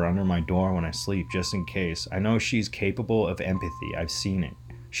stopper under my door when I sleep, just in case. I know she's capable of empathy. I've seen it.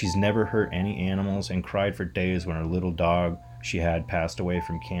 She's never hurt any animals and cried for days when her little dog she had passed away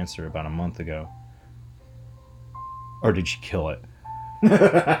from cancer about a month ago. Or did she kill it?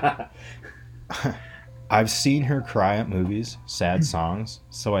 I've seen her cry at movies, sad songs,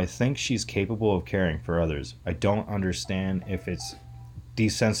 so I think she's capable of caring for others. I don't understand if it's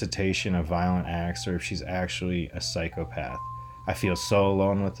desensitization of violent acts or if she's actually a psychopath. I feel so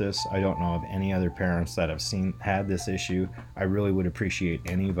alone with this. I don't know of any other parents that have had this issue. I really would appreciate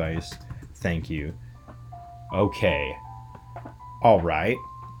any advice. Thank you. Okay. All right.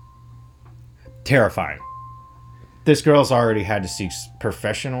 Terrifying. This girl's already had to seek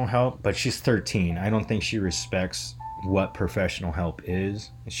professional help, but she's 13. I don't think she respects what professional help is.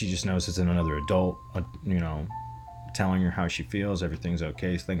 She just knows it's another adult, telling her how she feels, everything's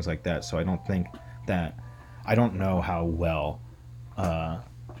okay, things like that. So I don't know how well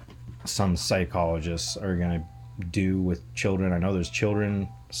some psychologists are going to do with children. I know there's children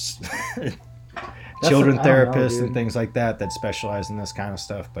therapists and things like that specialize in this kind of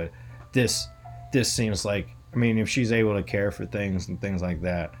stuff, but this seems like, if she's able to care for things and things like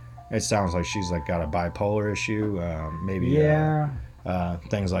that, it sounds like she's got a bipolar issue,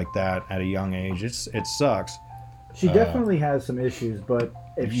 things like that at a young age. It sucks. She definitely has some issues, but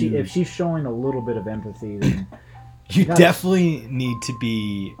if she's showing a little bit of empathy, then you definitely need to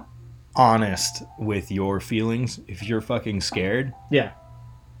be honest with your feelings if you're fucking scared. Yeah.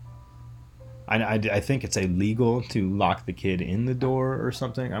 I think it's illegal to lock the kid in the door or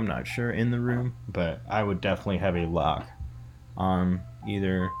something. I'm not sure, in the room, but I would definitely have a lock on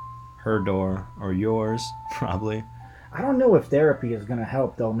either her door or yours, probably. I don't know if therapy is going to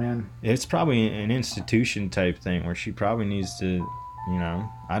help, though, man. It's probably an institution type thing where she probably needs to,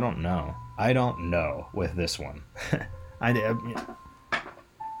 I don't know with this one. I've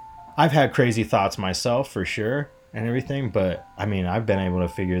had crazy thoughts myself, for sure. and everything. But I mean, I've been able to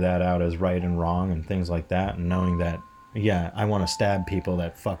figure that out as right and wrong and things like that, and knowing that, yeah, I want to stab people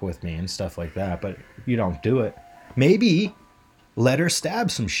that fuck with me and stuff like that. But you don't do it. Maybe let her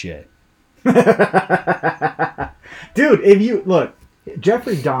stab some shit. Dude, if you look,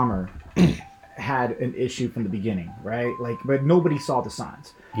 Jeffrey Dahmer had an issue from the beginning, right? Like, but nobody saw the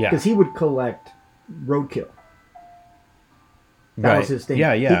signs. Yeah. Because he would collect roadkill. That was his thing.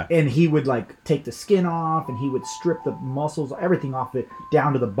 Yeah. And he would like take the skin off, and he would strip the muscles, everything off it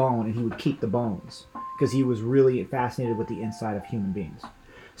down to the bone, and he would keep the bones because he was really fascinated with the inside of human beings.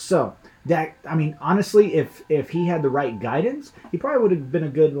 So that, I mean, honestly, if he had the right guidance, he probably would have been a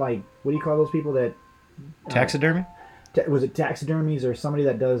good, like, what do you call those people that Taxidermy? Was it taxidermies or somebody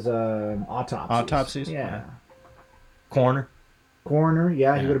that does autopsies? Autopsies? Yeah. Coroner,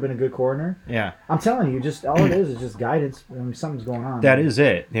 yeah, he would have been a good coroner. Yeah. I'm telling you, just all it is just guidance. I mean, something's going on. That is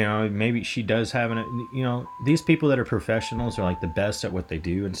it. You know, maybe she does have these people that are professionals are like the best at what they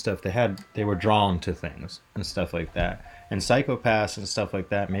do and stuff. They were drawn to things and stuff like that. And psychopaths and stuff like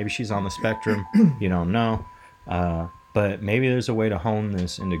that, maybe she's on the spectrum. You don't know. But maybe there's a way to hone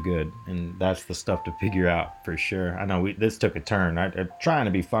this into good, and that's the stuff to figure out for sure. I know this took a turn. I'm trying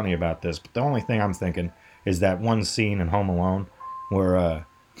to be funny about this, but the only thing I'm thinking is that one scene in Home Alone where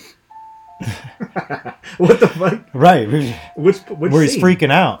what the fuck? Right. Which where he's scene?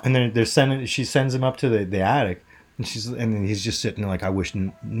 freaking out, and then she sends him up to the attic, and then he's just sitting there like, I wish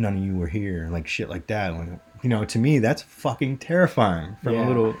none of you were here, like shit like that. Like, you know, to me that's fucking terrifying from a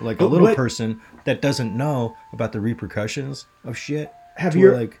little person that doesn't know about the repercussions of shit. Have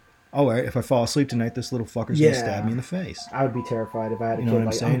you like, oh, if I fall asleep tonight, this little fucker's gonna stab me in the face. I would be terrified if I had a You know kid. what I'm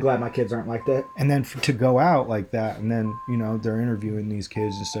Like, saying? I'm glad my kids aren't like that. And then to go out like that, and then, you know, they're interviewing these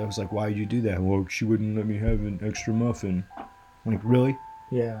kids and stuff. It's like, why'd you do that? Well, she wouldn't let me have an extra muffin. I'm like, really?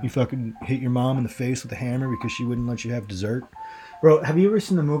 Yeah. You fucking hit your mom in the face with a hammer because she wouldn't let you have dessert? Bro, have you ever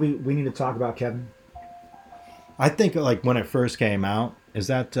seen the movie We Need to Talk About Kevin? I think, like, when it first came out, is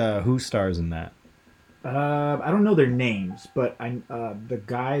that who stars in that? I don't know their names, but the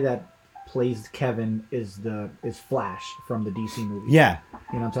guy that plays Kevin is Flash from the DC movie. Yeah.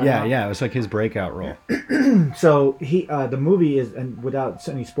 You know what I'm talking about? Yeah. It was like his breakout role. So the movie is, and without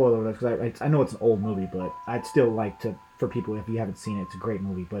any spoilers, because I know it's an old movie, but I'd still like to, for people, if you haven't seen it, it's a great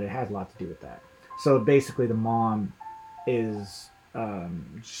movie, but it has a lot to do with that. So basically the mom is,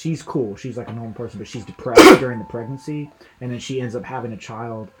 she's cool. She's like a normal person, but she's depressed during the pregnancy, and then she ends up having a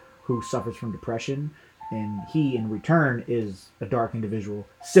child who suffers from depression, and he, in return, is a dark individual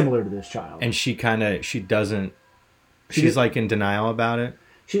similar to this child. And she's like in denial about it.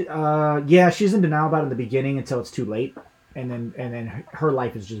 She's in denial about it in the beginning until it's too late, and then her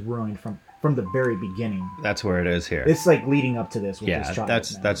life is just ruined from the very beginning. That's where it is here. It's like leading up to this with this child.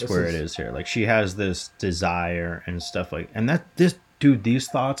 That's where it is here. Like, she has this desire and stuff like, and these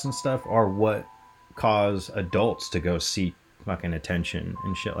thoughts and stuff are what cause adults to go seek fucking attention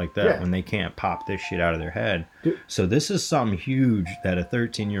and shit like that when they can't pop this shit out of their head. Dude. So this is something huge that a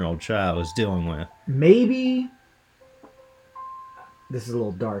 13-year-old child is dealing with. Maybe this is a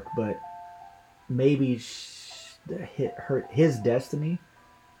little dark, but maybe his destiny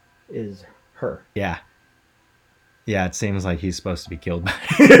is her. Yeah, it seems like he's supposed to be killed by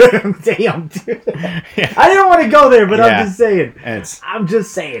Damn, dude. Yeah. I didn't want to go there, but I'm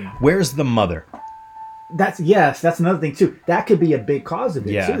just saying. Where's the mother? That's another thing too. That could be a big cause of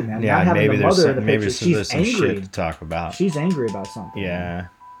it too, man. Yeah, not having maybe the mother in the maybe picture. there's some shit to talk about. She's angry about something. Yeah.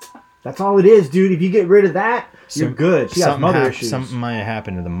 That's all it is, dude. If you get rid of that, you're good. She has mother issues. Something might have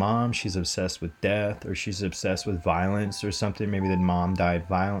happened to the mom. She's obsessed with death, or she's obsessed with violence or something. Maybe the mom died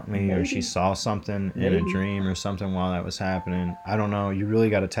violently, or she saw something in a dream or something while that was happening. I don't know. You really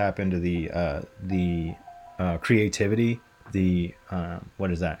got to tap into the creativity,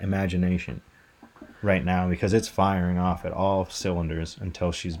 imagination right now, because it's firing off at all cylinders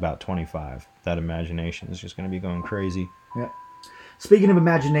until she's about 25. That imagination is just going to be going crazy. Yeah. Speaking of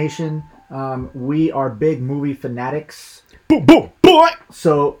imagination, we are big movie fanatics. Boom, boom, boy!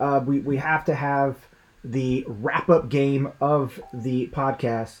 So we have to have the wrap-up game of the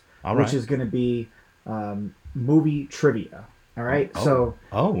podcast, which is going to be movie trivia. All right? So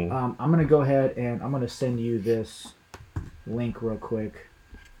I'm going to go ahead and I'm going to send you this link real quick.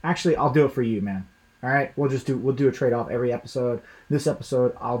 Actually, I'll do it for you, man. All right? We'll do a trade-off every episode. This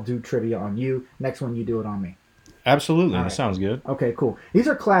episode, I'll do trivia on you. Next one, you do it on me. Absolutely. That sounds good. Okay, cool. These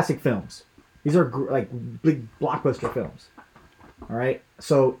are classic films. These are like big blockbuster films. All right?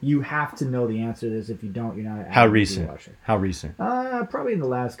 So you have to know the answer to this. If you don't, you're not. How recent? Probably in the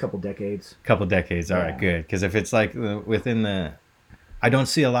last couple decades. All right, good. Because if it's like within the I don't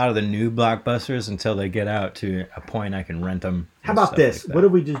see a lot of the new blockbusters until they get out to a point I can rent them. How about this? What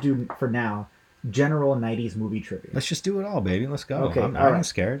if we just do for now? General 90s movie trivia. Let's just do it all, baby. Let's go. Okay, I ain't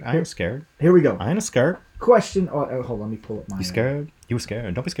scared. I ain't scared. Here we go. I ain't scared. Question. Oh, hold on. Let me pull up mine. You scared? You were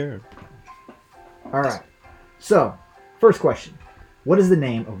scared. Don't be scared. All right. So, first question. What is the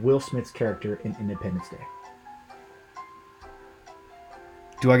name of Will Smith's character in Independence Day?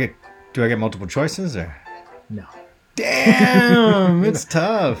 Do I get multiple choices or? No. Damn, it's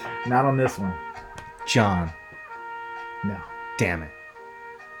tough. Not on this one. John. No. Damn it.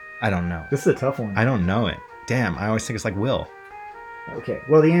 I don't know. This is a tough one. I don't know it. Damn, I always think it's like Will. Okay.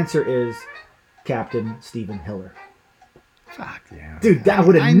 Well, the answer is Captain Stephen Hiller. Fuck yeah. Dude, that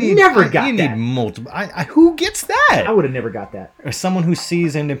would have never got that. You need multiple. Who gets that? I would have never got that. Or someone who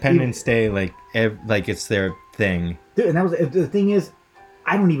sees Independence Day like it's their thing. Dude, and that was the thing is,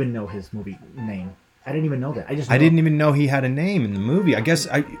 I don't even know his movie name. I didn't even know that. I didn't even know he had a name in the movie. I guess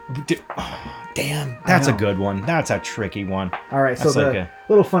damn, that's a good one. That's a tricky one. All right, so the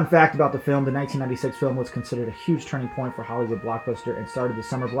little fun fact about the film, the 1996 film was considered a huge turning point for Hollywood blockbuster and started the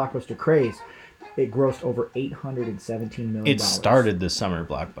summer blockbuster craze. It grossed over $817 million. It started the summer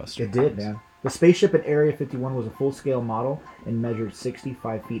blockbuster. It did, man. The spaceship at Area 51 was a full-scale model and measured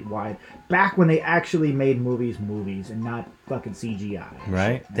 65 feet wide. Back when they actually made movies and not fucking CGI.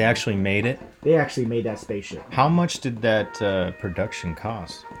 Right? They actually made it? They actually made that spaceship. How much did that production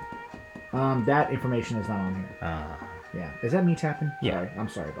cost? That information is not on here. Yeah. Is that me tapping? Yeah. Sorry. I'm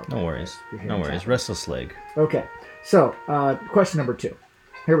sorry about that. No worries. No worries. Restless leg. Okay. So, question number 2.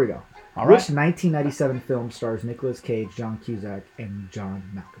 Here we go. All right. Which 1997 film stars Nicolas Cage, John Cusack, and John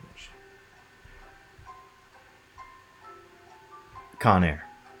Malkovich? Con Air.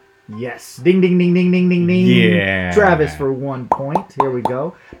 Yes. Ding, ding, ding, ding, ding, ding, ding. Yeah. Travis for 1 point. Here we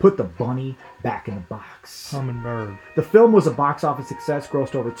go. Put the bunny back in the box. Hummingbird. The film was a box office success,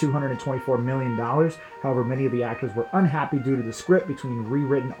 grossed over $224 million. However, many of the actors were unhappy due to the script being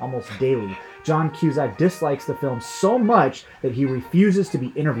rewritten almost daily. John Cusack dislikes the film so much that he refuses to be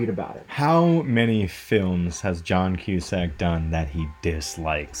interviewed about it. How many films has John Cusack done that he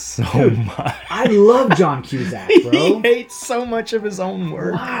dislikes so much? I love John Cusack, bro. He hates so much of his own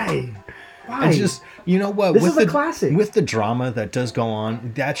work. Why? And just, you know what? This is a classic. With the drama that does go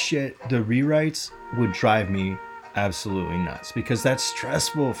on, that shit, the rewrites would drive me absolutely nuts because that's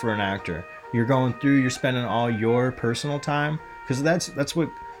stressful for an actor. You're going through, you're spending all your personal time because that's what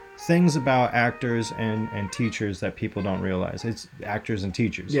things about actors and teachers that people don't realize. It's actors and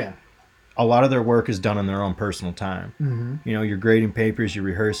teachers. Yeah. A lot of their work is done on their own personal time. Mm-hmm. You know, you're grading papers, you're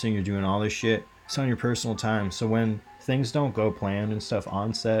rehearsing, you're doing all this shit. It's on your personal time. So when things don't go planned and stuff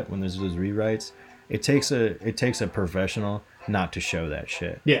on set, when there's those rewrites, it takes a professional not to show that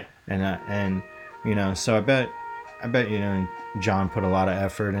shit. Yeah. And you know, so I bet you know John put a lot of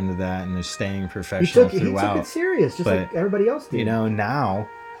effort into that and is staying professional throughout. He took it serious, just like everybody else did. You know, now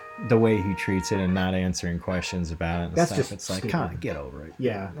the way he treats it and not answering questions about it and that's stuff, just it's like, stupid. kind of get over it.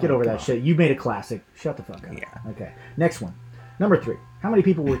 Yeah, get over that shit. You made a classic. Shut the fuck up. Yeah. Okay. Next one. Number 3. How many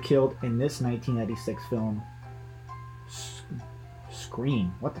people were killed in this 1996 film?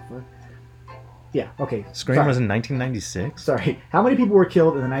 Scream. What the fuck? Yeah. Okay. Scream was in 1996. Sorry. How many people were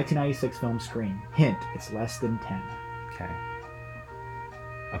killed in the 1996 film Scream? Hint: it's less than 10.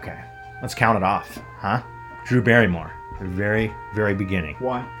 Okay. Let's count it off, huh? Drew Barrymore, the very, very beginning.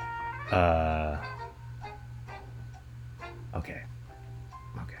 1. Okay.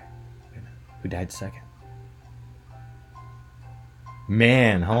 Who died second?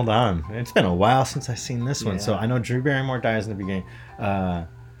 Man, hold on. It's been a while since I've seen this one. So I know Drew Barrymore dies in the beginning.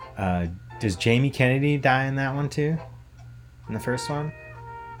 Does Jamie Kennedy die in that one too? In the first one?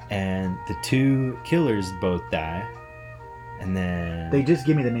 And the 2 killers both die. And then... They just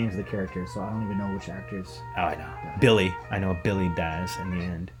give me the names of the characters, so I don't even know which actors. Oh, I know. Billy. I know Billy dies in the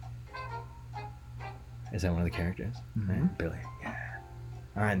end. Is that one of the characters? Mm-hmm. Right? Billy. Yeah.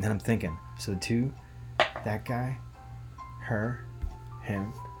 All right, and then I'm thinking. So the 2, that guy, her,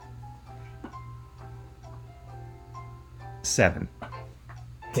 him. 7.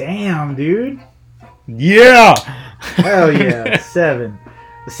 Damn, dude. Yeah! Hell yeah. 7.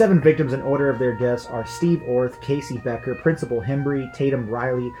 The 7 victims in order of their deaths are Steve Orth, Casey Becker, Principal Hembry, Tatum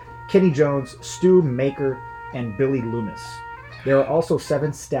Riley, Kenny Jones, Stu Maker, and Billy Loomis. There are also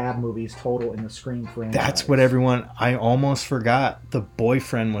 7 stab movies total in the Scream franchise. That's what I almost forgot. The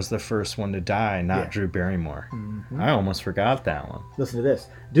boyfriend was the first one to die, not Drew Barrymore. Mm-hmm. I almost forgot that one. Listen to this.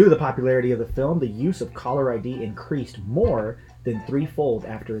 Due to the popularity of the film, the use of caller ID increased more than 3-fold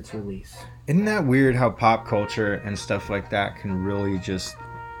after its release. Isn't that weird how pop culture and stuff like that can really just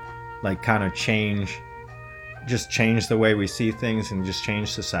like kind of change just change the way we see things and just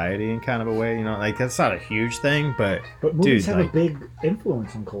change society in kind of a way, like that's not a huge thing, but movies dude, have a big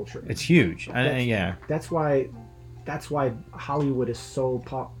influence on culture. It's huge. That's why Hollywood is so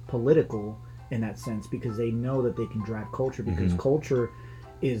political in that sense, because they know that they can drive culture, because culture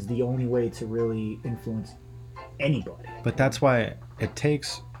is the only way to really influence anybody. But that's why it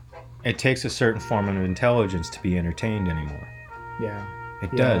takes a certain form of intelligence to be entertained anymore. Yeah.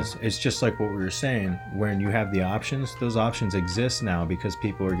 It does. It's just like what we were saying. When you have the options, those options exist now because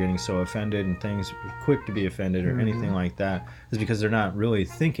people are getting so offended and things quick to be offended or anything like that. Is because they're not really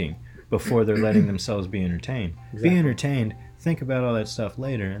thinking before they're letting themselves be entertained. Exactly. Be entertained. Think about all that stuff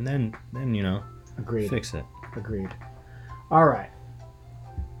later, and then Agreed. Fix it. Agreed. All right.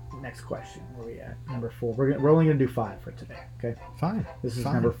 Next question. Where are we at? Number 4. We're only going to do 5 for today. Okay. Fine. This is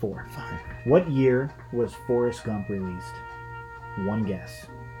number 4. Fine. What year was Forrest Gump released? One guess.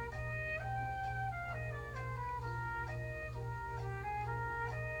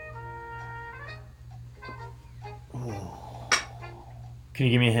 Oh. Can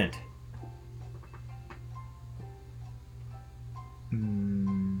you give me a hint?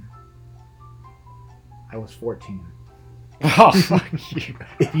 I was 14. Oh, fuck you.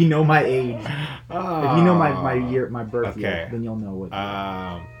 If you know my age, if you know my year, my birth year, then you'll know what.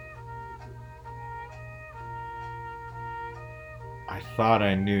 I thought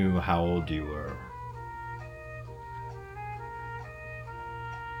I knew how old you were.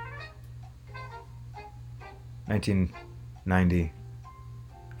 $1995.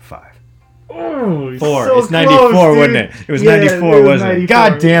 Oh, 4. So it's 94, close, wasn't it? It was 94, wasn't it?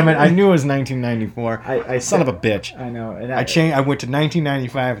 God damn it! I knew it was 1994. I Son of a bitch. I know. And I changed. I went to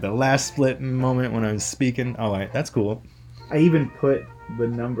 1995 at the last split moment when I was speaking. All right, that's cool. I even put the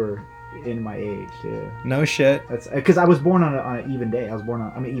number in my age. Yeah. No shit. That's because I was born on an even day. I was born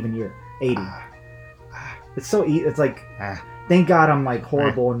on an even year. 80. It's so it's like. Thank God I'm like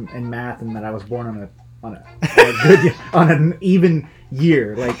horrible in math, and that I was born on an even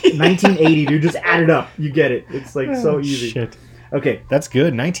year, like 1980, dude. Just add it up, you get it. It's like so easy. Shit. Okay, that's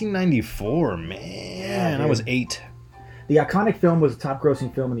good. 1994, man. I was 8. The iconic film was a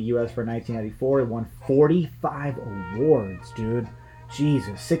top-grossing film in the U.S. for 1994. It won 45 awards, dude.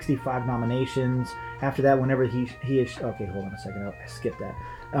 Jesus, 65 nominations. After that, whenever he is okay, hold on a second. I skipped that.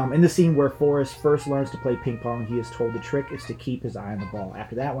 In the scene where Forrest first learns to play ping pong, he is told the trick is to keep his eye on the ball.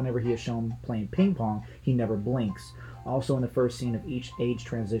 After that, whenever he is shown playing ping pong, he never blinks. Also, in the first scene of each age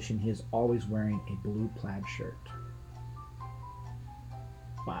transition, he is always wearing a blue plaid shirt.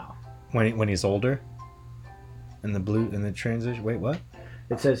 Wow. When he's older? In the transition? Wait, what?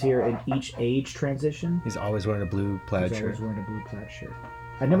 It says here, in each age transition, he's always wearing a blue plaid shirt. He's always wearing a blue plaid shirt.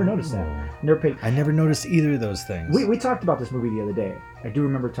 I never noticed that. I never noticed either of those things. We talked about this movie the other day. I do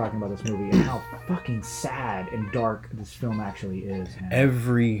remember talking about this movie and how fucking sad and dark this film actually is, man.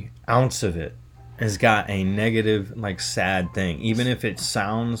 Every ounce of it has got a negative, like, sad thing. Even if it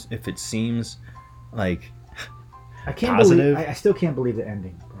seems like I can't positive. I still can't believe the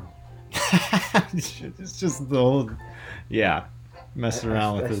ending, bro. It's just the whole, messing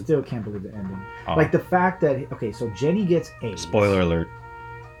around with it. I still can't believe the ending. Oh. Like the fact that, okay, so Jenny gets AIDS. Spoiler alert.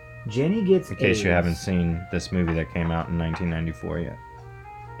 Jenny gets AIDS. In case AIDS. You haven't seen this movie that came out in 1994 yet.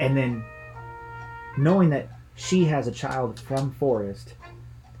 And then knowing that she has a child from Forrest.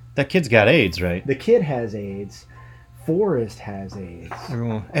 That kid's got AIDS, right? The kid has AIDS. Forrest has AIDS.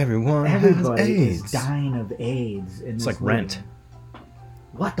 Everybody has AIDS. Is dying of AIDS. It's like movie. Rent.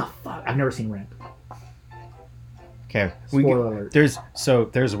 What the fuck? I've never seen Rent. Okay. Spoiler alert. There's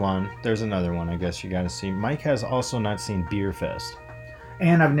one. There's another one I guess you got to see. Mike has also not seen Beer Fest.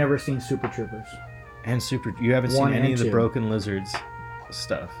 And I've never seen Super Troopers. You haven't seen any of the Broken Lizards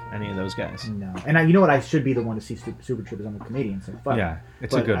stuff. Any of those guys? No. And you know what? I should be the one to see Super Troopers. I'm a comedian, so fuck. Yeah,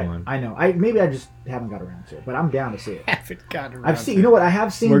 it's a good one. I know. Maybe I just haven't got around to it, but I'm down to see it. Haven't got around. I've seen. You know what? I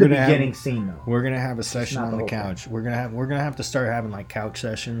have seen the beginning scene though. We're gonna have a session on the couch. We're gonna have to start having like couch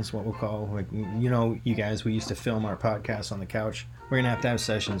sessions. What we'll call like you guys. We used to film our podcast on the couch. We're gonna have to have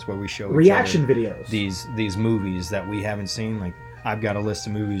sessions where we show reaction videos. These movies that we haven't seen. Like I've got a list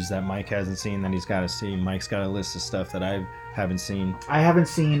of movies that Mike hasn't seen that he's got to see. Mike's got a list of stuff that I haven't seen. I haven't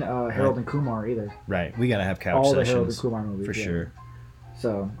seen Harold and Kumar either. Right. We got to have couch all sessions. The Harold and Kumar movies. For sure.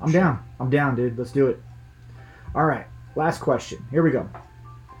 So, I'm down. I'm down, dude. Let's do it. All right. Last question. Here we go.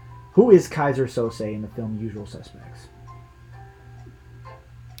 Who is Kaiser Sose in the film Usual Suspects?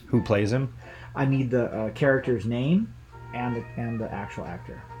 Who plays him? I need the character's name and the actual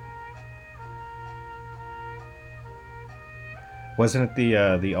actor. Wasn't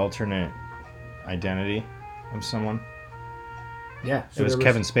it the alternate identity of someone? Yeah. It was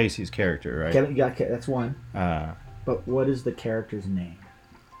Kevin Spacey's character, right? That's one. But what is the character's name?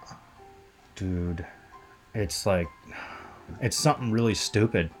 Dude, it's like, it's something really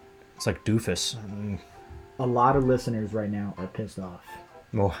stupid. It's like Doofus. A lot of listeners right now are pissed off.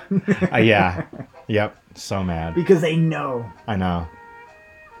 Well, yeah. Yep. So mad. Because they know. I know.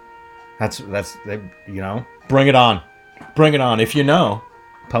 That's bring it on. Bring it on. If you know,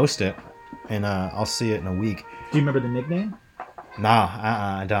 post it, and I'll see it in a week. Do you remember the nickname? Nah,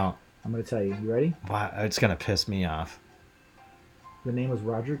 I don't. I'm going to tell you. You ready? Wow, it's going to piss me off. The name was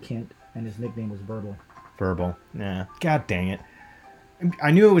Roger Kent, and his nickname was Verbal. Verbal. Yeah. God dang it.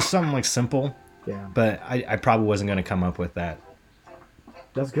 I knew it was something like simple. Yeah. But I probably wasn't going to come up with that.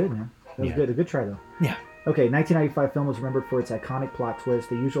 That's good, man. That was good. A good try, though. Yeah. Okay, 1995 film was remembered for its iconic plot twist.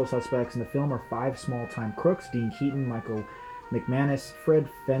 The usual suspects in the film are 5 small-time crooks: Dean Keaton, Michael McManus, Fred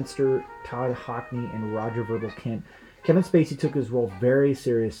Fenster, Todd Hockney, and Roger Verbal Kent. Kevin Spacey took his role very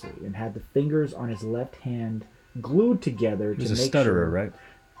seriously and had the fingers on his left hand glued together. He's a stutterer, right?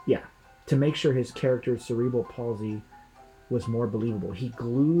 Yeah, to make sure his character's cerebral palsy was more believable. He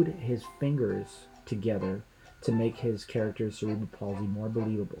glued his fingers together to make his character's cerebral palsy more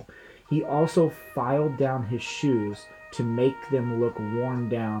believable. He also filed down his shoes to make them look worn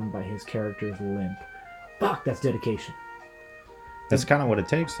down by his character's limp. Fuck, that's dedication. That's kind of what it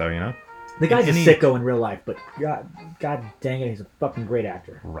takes, though, you know? The guy's a sicko in real life, but God dang it, he's a fucking great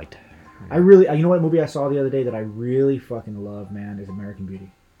actor. Right. You know what movie I saw the other day that I really fucking love, man, is American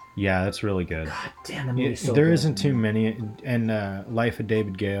Beauty. Yeah, that's really good. God damn, that movie's so good. There isn't too many. And Life of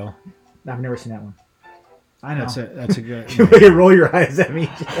David Gale. I've never seen that one. I know. That's a good... You roll your eyes at me.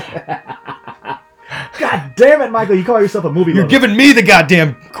 God damn it, Michael, you call yourself a movie You're lover. giving me the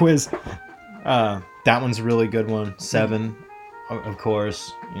goddamn quiz. That one's a really good one. 7, of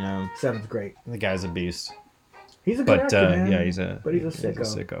course. You know, 7's great. The guy's a beast. He's a good actor, man. Yeah, he's a sicko.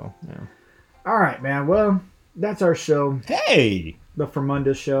 He's a sicko. Yeah. All right, man. Well, that's our show. Hey, the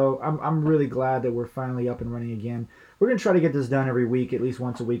Fermunda show. I'm really glad that we're finally up and running again. We're going to try to get this done every week, at least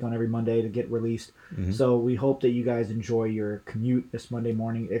once a week on every Monday to get released. Mm-hmm. So we hope that you guys enjoy your commute this Monday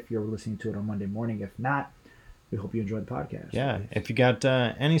morning if you're listening to it on Monday morning. If not, we hope you enjoy the podcast. Yeah. If you got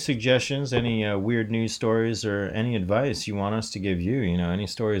any suggestions, any weird news stories, or any advice you want us to give you, any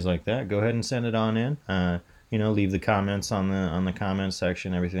stories like that, go ahead and send it on in. Leave the comments on the comment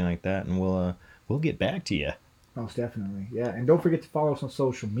section, everything like that, and we'll get back to you. Most definitely. Yeah. And don't forget to follow us on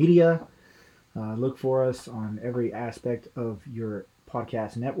social media. Look for us on every aspect of your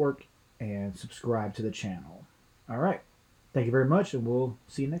podcast network and subscribe to the channel. All right. Thank you very much, and we'll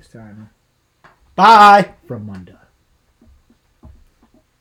see you next time. Bye. From Munda.